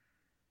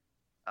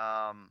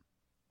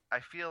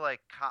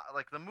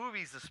like the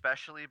movies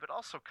especially, but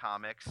also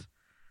comics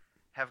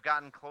have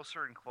gotten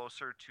closer and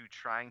closer to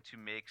trying to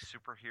make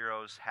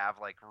superheroes have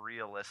like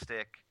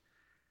realistic,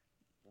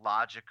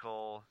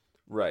 logical,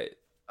 Right.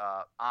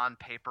 on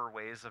paper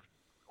ways of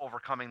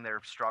overcoming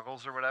their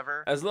struggles or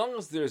whatever. As long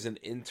as there's an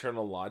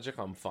internal logic,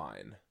 I'm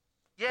fine.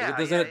 Like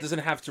Yeah, it doesn't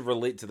have to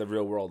relate to the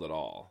real world at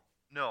all.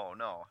 no,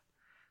 no.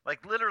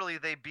 Like literally,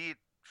 they beat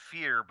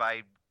fear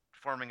by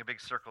forming a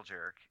big circle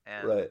jerk,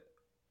 and Right.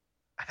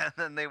 and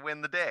then they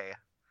win the day.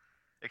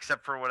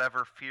 Except for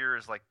whatever fear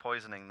is like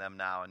poisoning them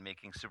now and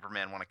making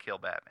Superman want to kill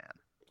Batman.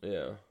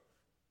 Yeah.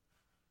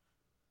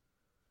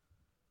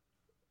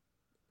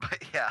 But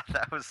yeah,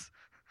 that was.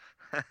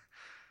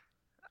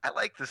 I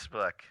like this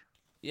book.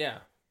 Yeah.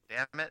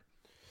 Damn it.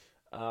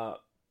 Uh,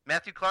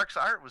 Matthew Clark's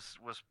art was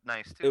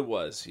nice too. It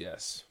was,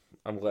 yes.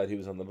 I'm glad he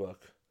was on the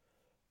book.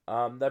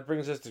 That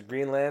brings us to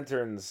Green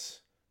Lanterns.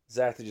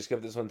 Zach, did you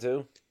skip this one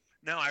too?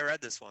 No, I read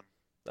this one.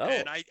 Oh.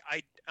 And I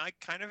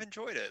kind of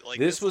enjoyed it. Like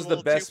This was the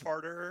little best-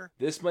 two-parter.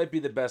 This might be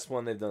the best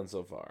one they've done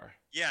so far.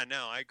 Yeah,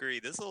 no, I agree.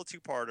 This little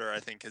two-parter, I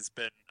think, has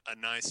been a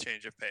nice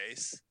change of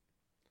pace.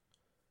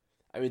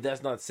 I mean,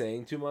 that's not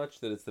saying too much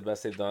that it's the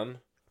best they've done.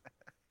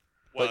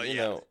 Well, But, you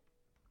yeah. know,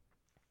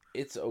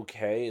 it's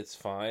okay. It's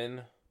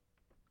fine.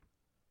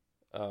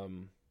 I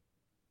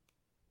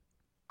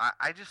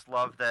just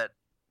love that,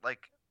 like,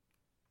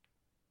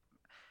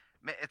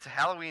 it's a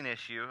Halloween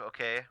issue,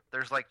 okay?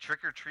 There's like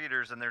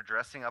trick-or-treaters and they're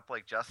dressing up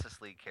like Justice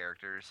League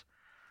characters.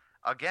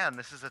 Again,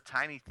 this is a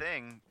tiny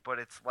thing, but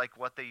it's like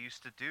what they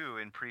used to do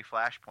in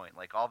pre-Flashpoint.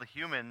 Like all the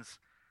humans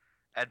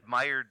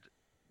admired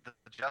the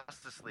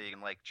Justice League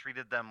and like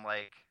treated them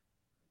like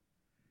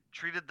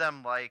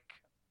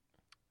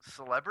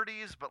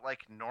celebrities, but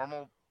like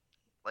normal,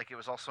 like it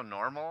was also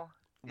normal,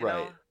 you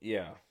right. know?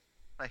 Yeah.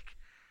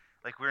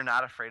 Like we're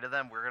not afraid of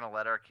them. We're gonna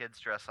let our kids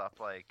dress up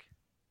like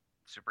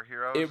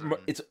superheroes.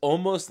 It's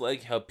almost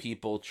like how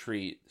people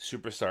treat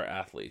superstar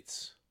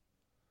athletes.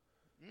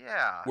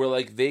 Yeah. Where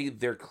like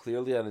they're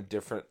clearly on a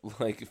different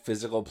like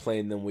physical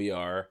plane than we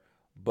are,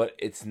 but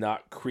it's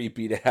not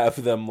creepy to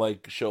have them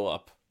like show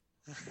up.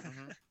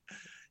 Mm-hmm.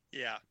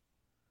 Yeah.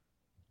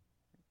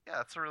 Yeah,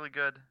 that's a really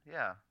good.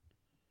 Yeah.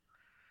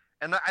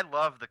 And I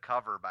love the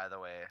cover, by the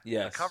way.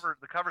 Yes.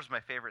 The cover's my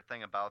favorite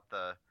thing about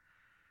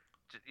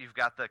you've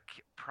got the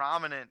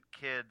prominent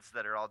kids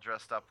that are all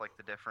dressed up like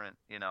the different,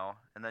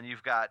 and then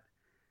you've got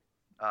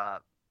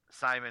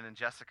Simon and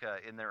Jessica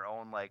in their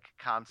own like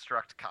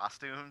construct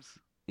costumes.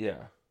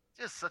 Yeah.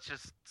 Just such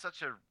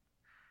a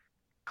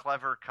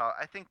clever cover.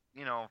 I think,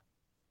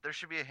 there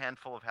should be a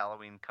handful of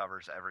Halloween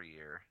covers every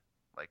year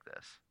like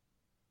this.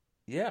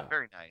 Yeah.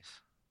 Very nice.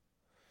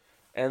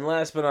 And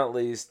last but not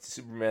least,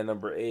 Superman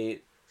number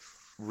 8,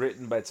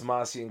 written by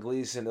Tomasi and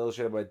Gleason,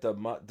 illustrated by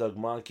Doug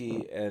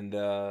Mahnke,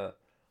 and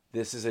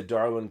this is a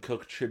Darwin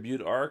Cook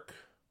tribute arc.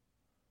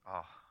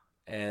 Oh.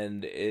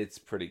 And it's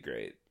pretty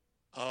great.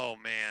 Oh,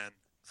 man.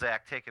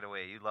 Zach, take it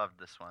away. You loved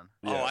this one.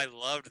 Yeah. Oh, I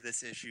loved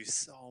this issue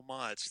so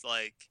much.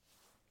 Like,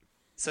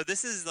 so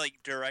this is like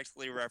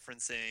directly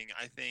referencing,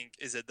 I think,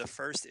 is it the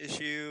first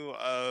issue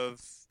of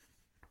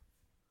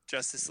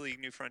Justice League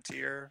New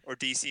Frontier or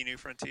DC New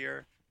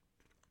Frontier?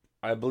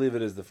 I believe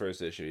it is the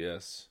first issue,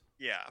 yes.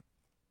 Yeah.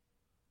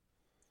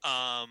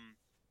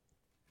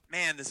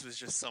 Man, this was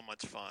just so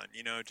much fun.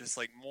 Just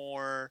like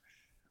more,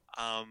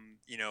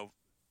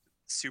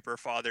 super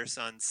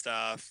father-son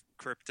stuff,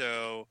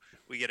 Crypto.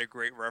 We get a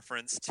great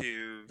reference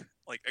to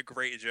like a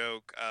great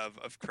joke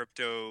of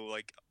Crypto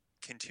like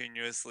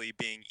continuously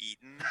being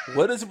eaten.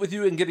 What is it with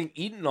you and getting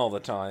eaten all the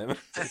time?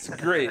 It's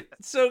great.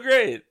 It's so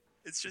great.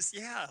 It's just,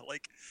 yeah,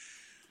 like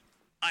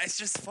it's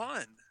just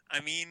fun.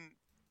 I mean,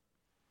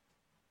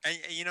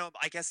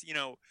 I guess,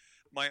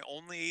 my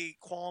only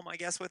qualm, I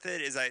guess, with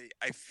it is I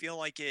feel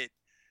like it,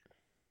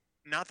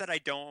 not that I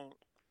don't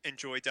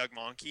enjoy Doug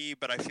Mahnke,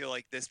 but I feel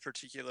like this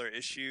particular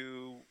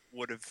issue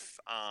would have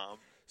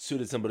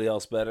suited somebody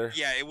else better.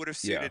 Yeah, it would have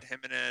suited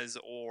Jimenez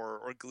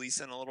or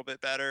Gleason a little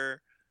bit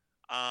better.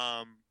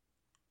 But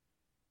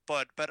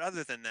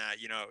other than that,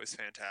 it was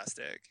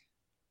fantastic.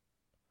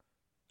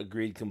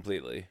 Agreed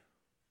completely.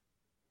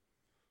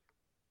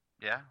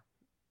 Yeah.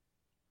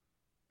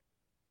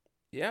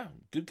 Yeah,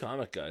 good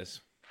comic, guys.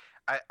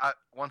 I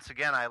once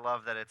again, I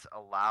love that it's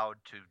allowed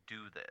to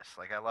do this.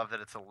 Like, I love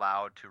that it's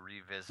allowed to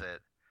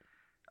revisit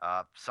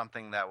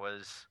something that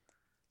was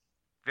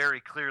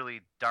very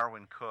clearly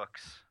Darwin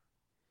Cook's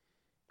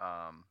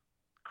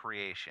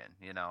creation,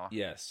 you know?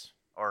 Yes.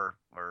 Or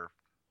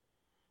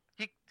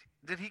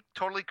did he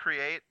totally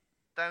create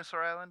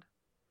Dinosaur Island?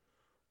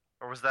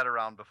 Or was that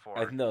around before?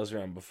 I think that was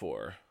around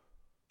before.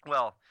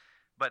 Well,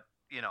 but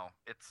you know,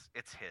 it's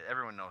his.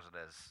 Everyone knows it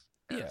as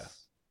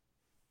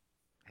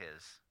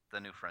the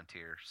New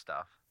Frontier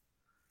stuff.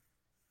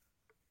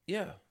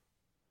 Yeah.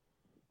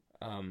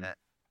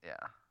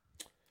 Yeah.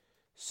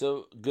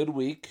 So good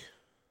week.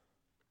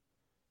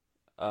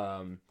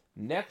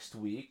 Next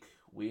week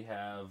we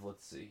have,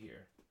 let's see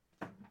here.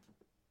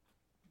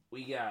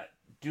 We got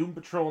Doom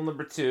Patrol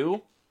number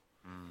 2.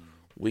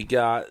 We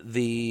got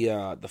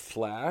the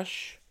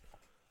Flash,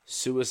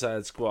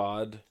 Suicide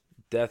Squad,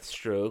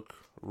 Deathstroke,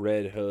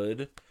 Red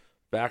Hood,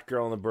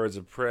 Batgirl and the Birds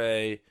of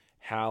Prey,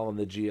 Hal and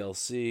the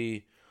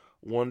GLC,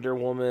 Wonder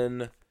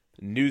Woman,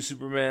 New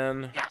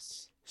Superman,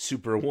 Yes.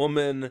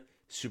 Superwoman,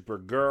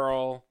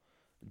 Supergirl,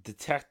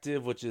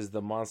 Detective, which is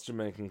the Monster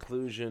Man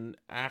conclusion,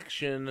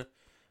 Action,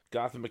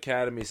 Gotham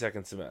Academy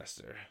second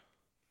semester.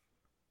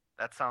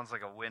 That sounds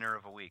like a winner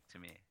of a week to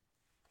me.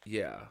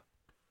 Yeah.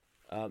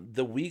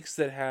 The weeks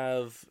that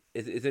have...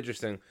 It's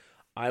interesting.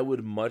 I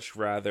would much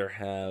rather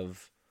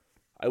have...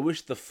 I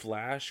wish The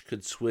Flash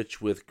could switch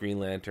with Green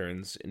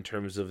Lanterns in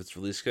terms of its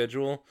release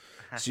schedule.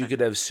 So you could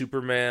have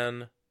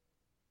Superman,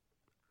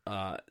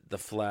 The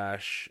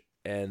Flash,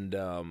 and...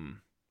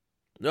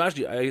 No,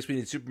 actually, I guess we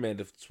need Superman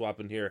to swap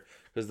in here,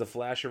 because The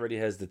Flash already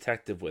has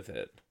Detective with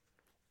it.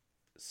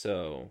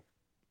 So...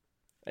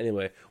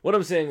 Anyway, what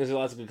I'm saying is there's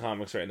lots of good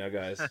comics right now,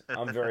 guys.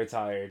 I'm very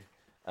tired.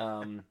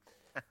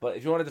 But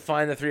if you wanted to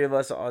find the three of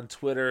us on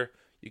Twitter,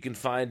 you can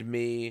find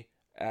me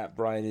at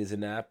Brian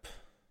Isanap.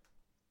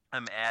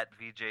 I'm at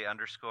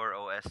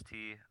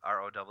VJ_OSTROWSKI.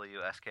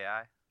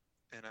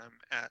 And I'm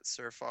at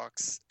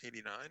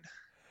SirFox89.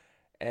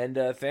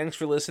 And thanks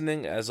for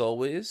listening, as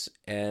always.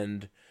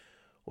 And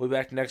we'll be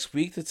back next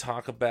week to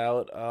talk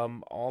about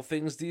all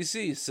things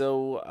DC.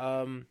 So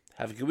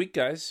have a good week,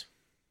 guys.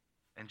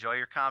 Enjoy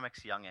your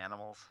comics, young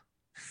animals.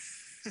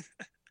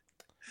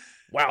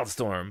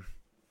 Wildstorm.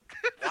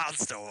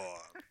 Wildstorm.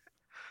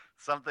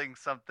 Something.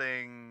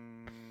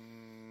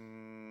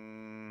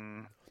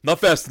 Not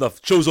fast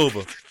enough. Show's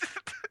over.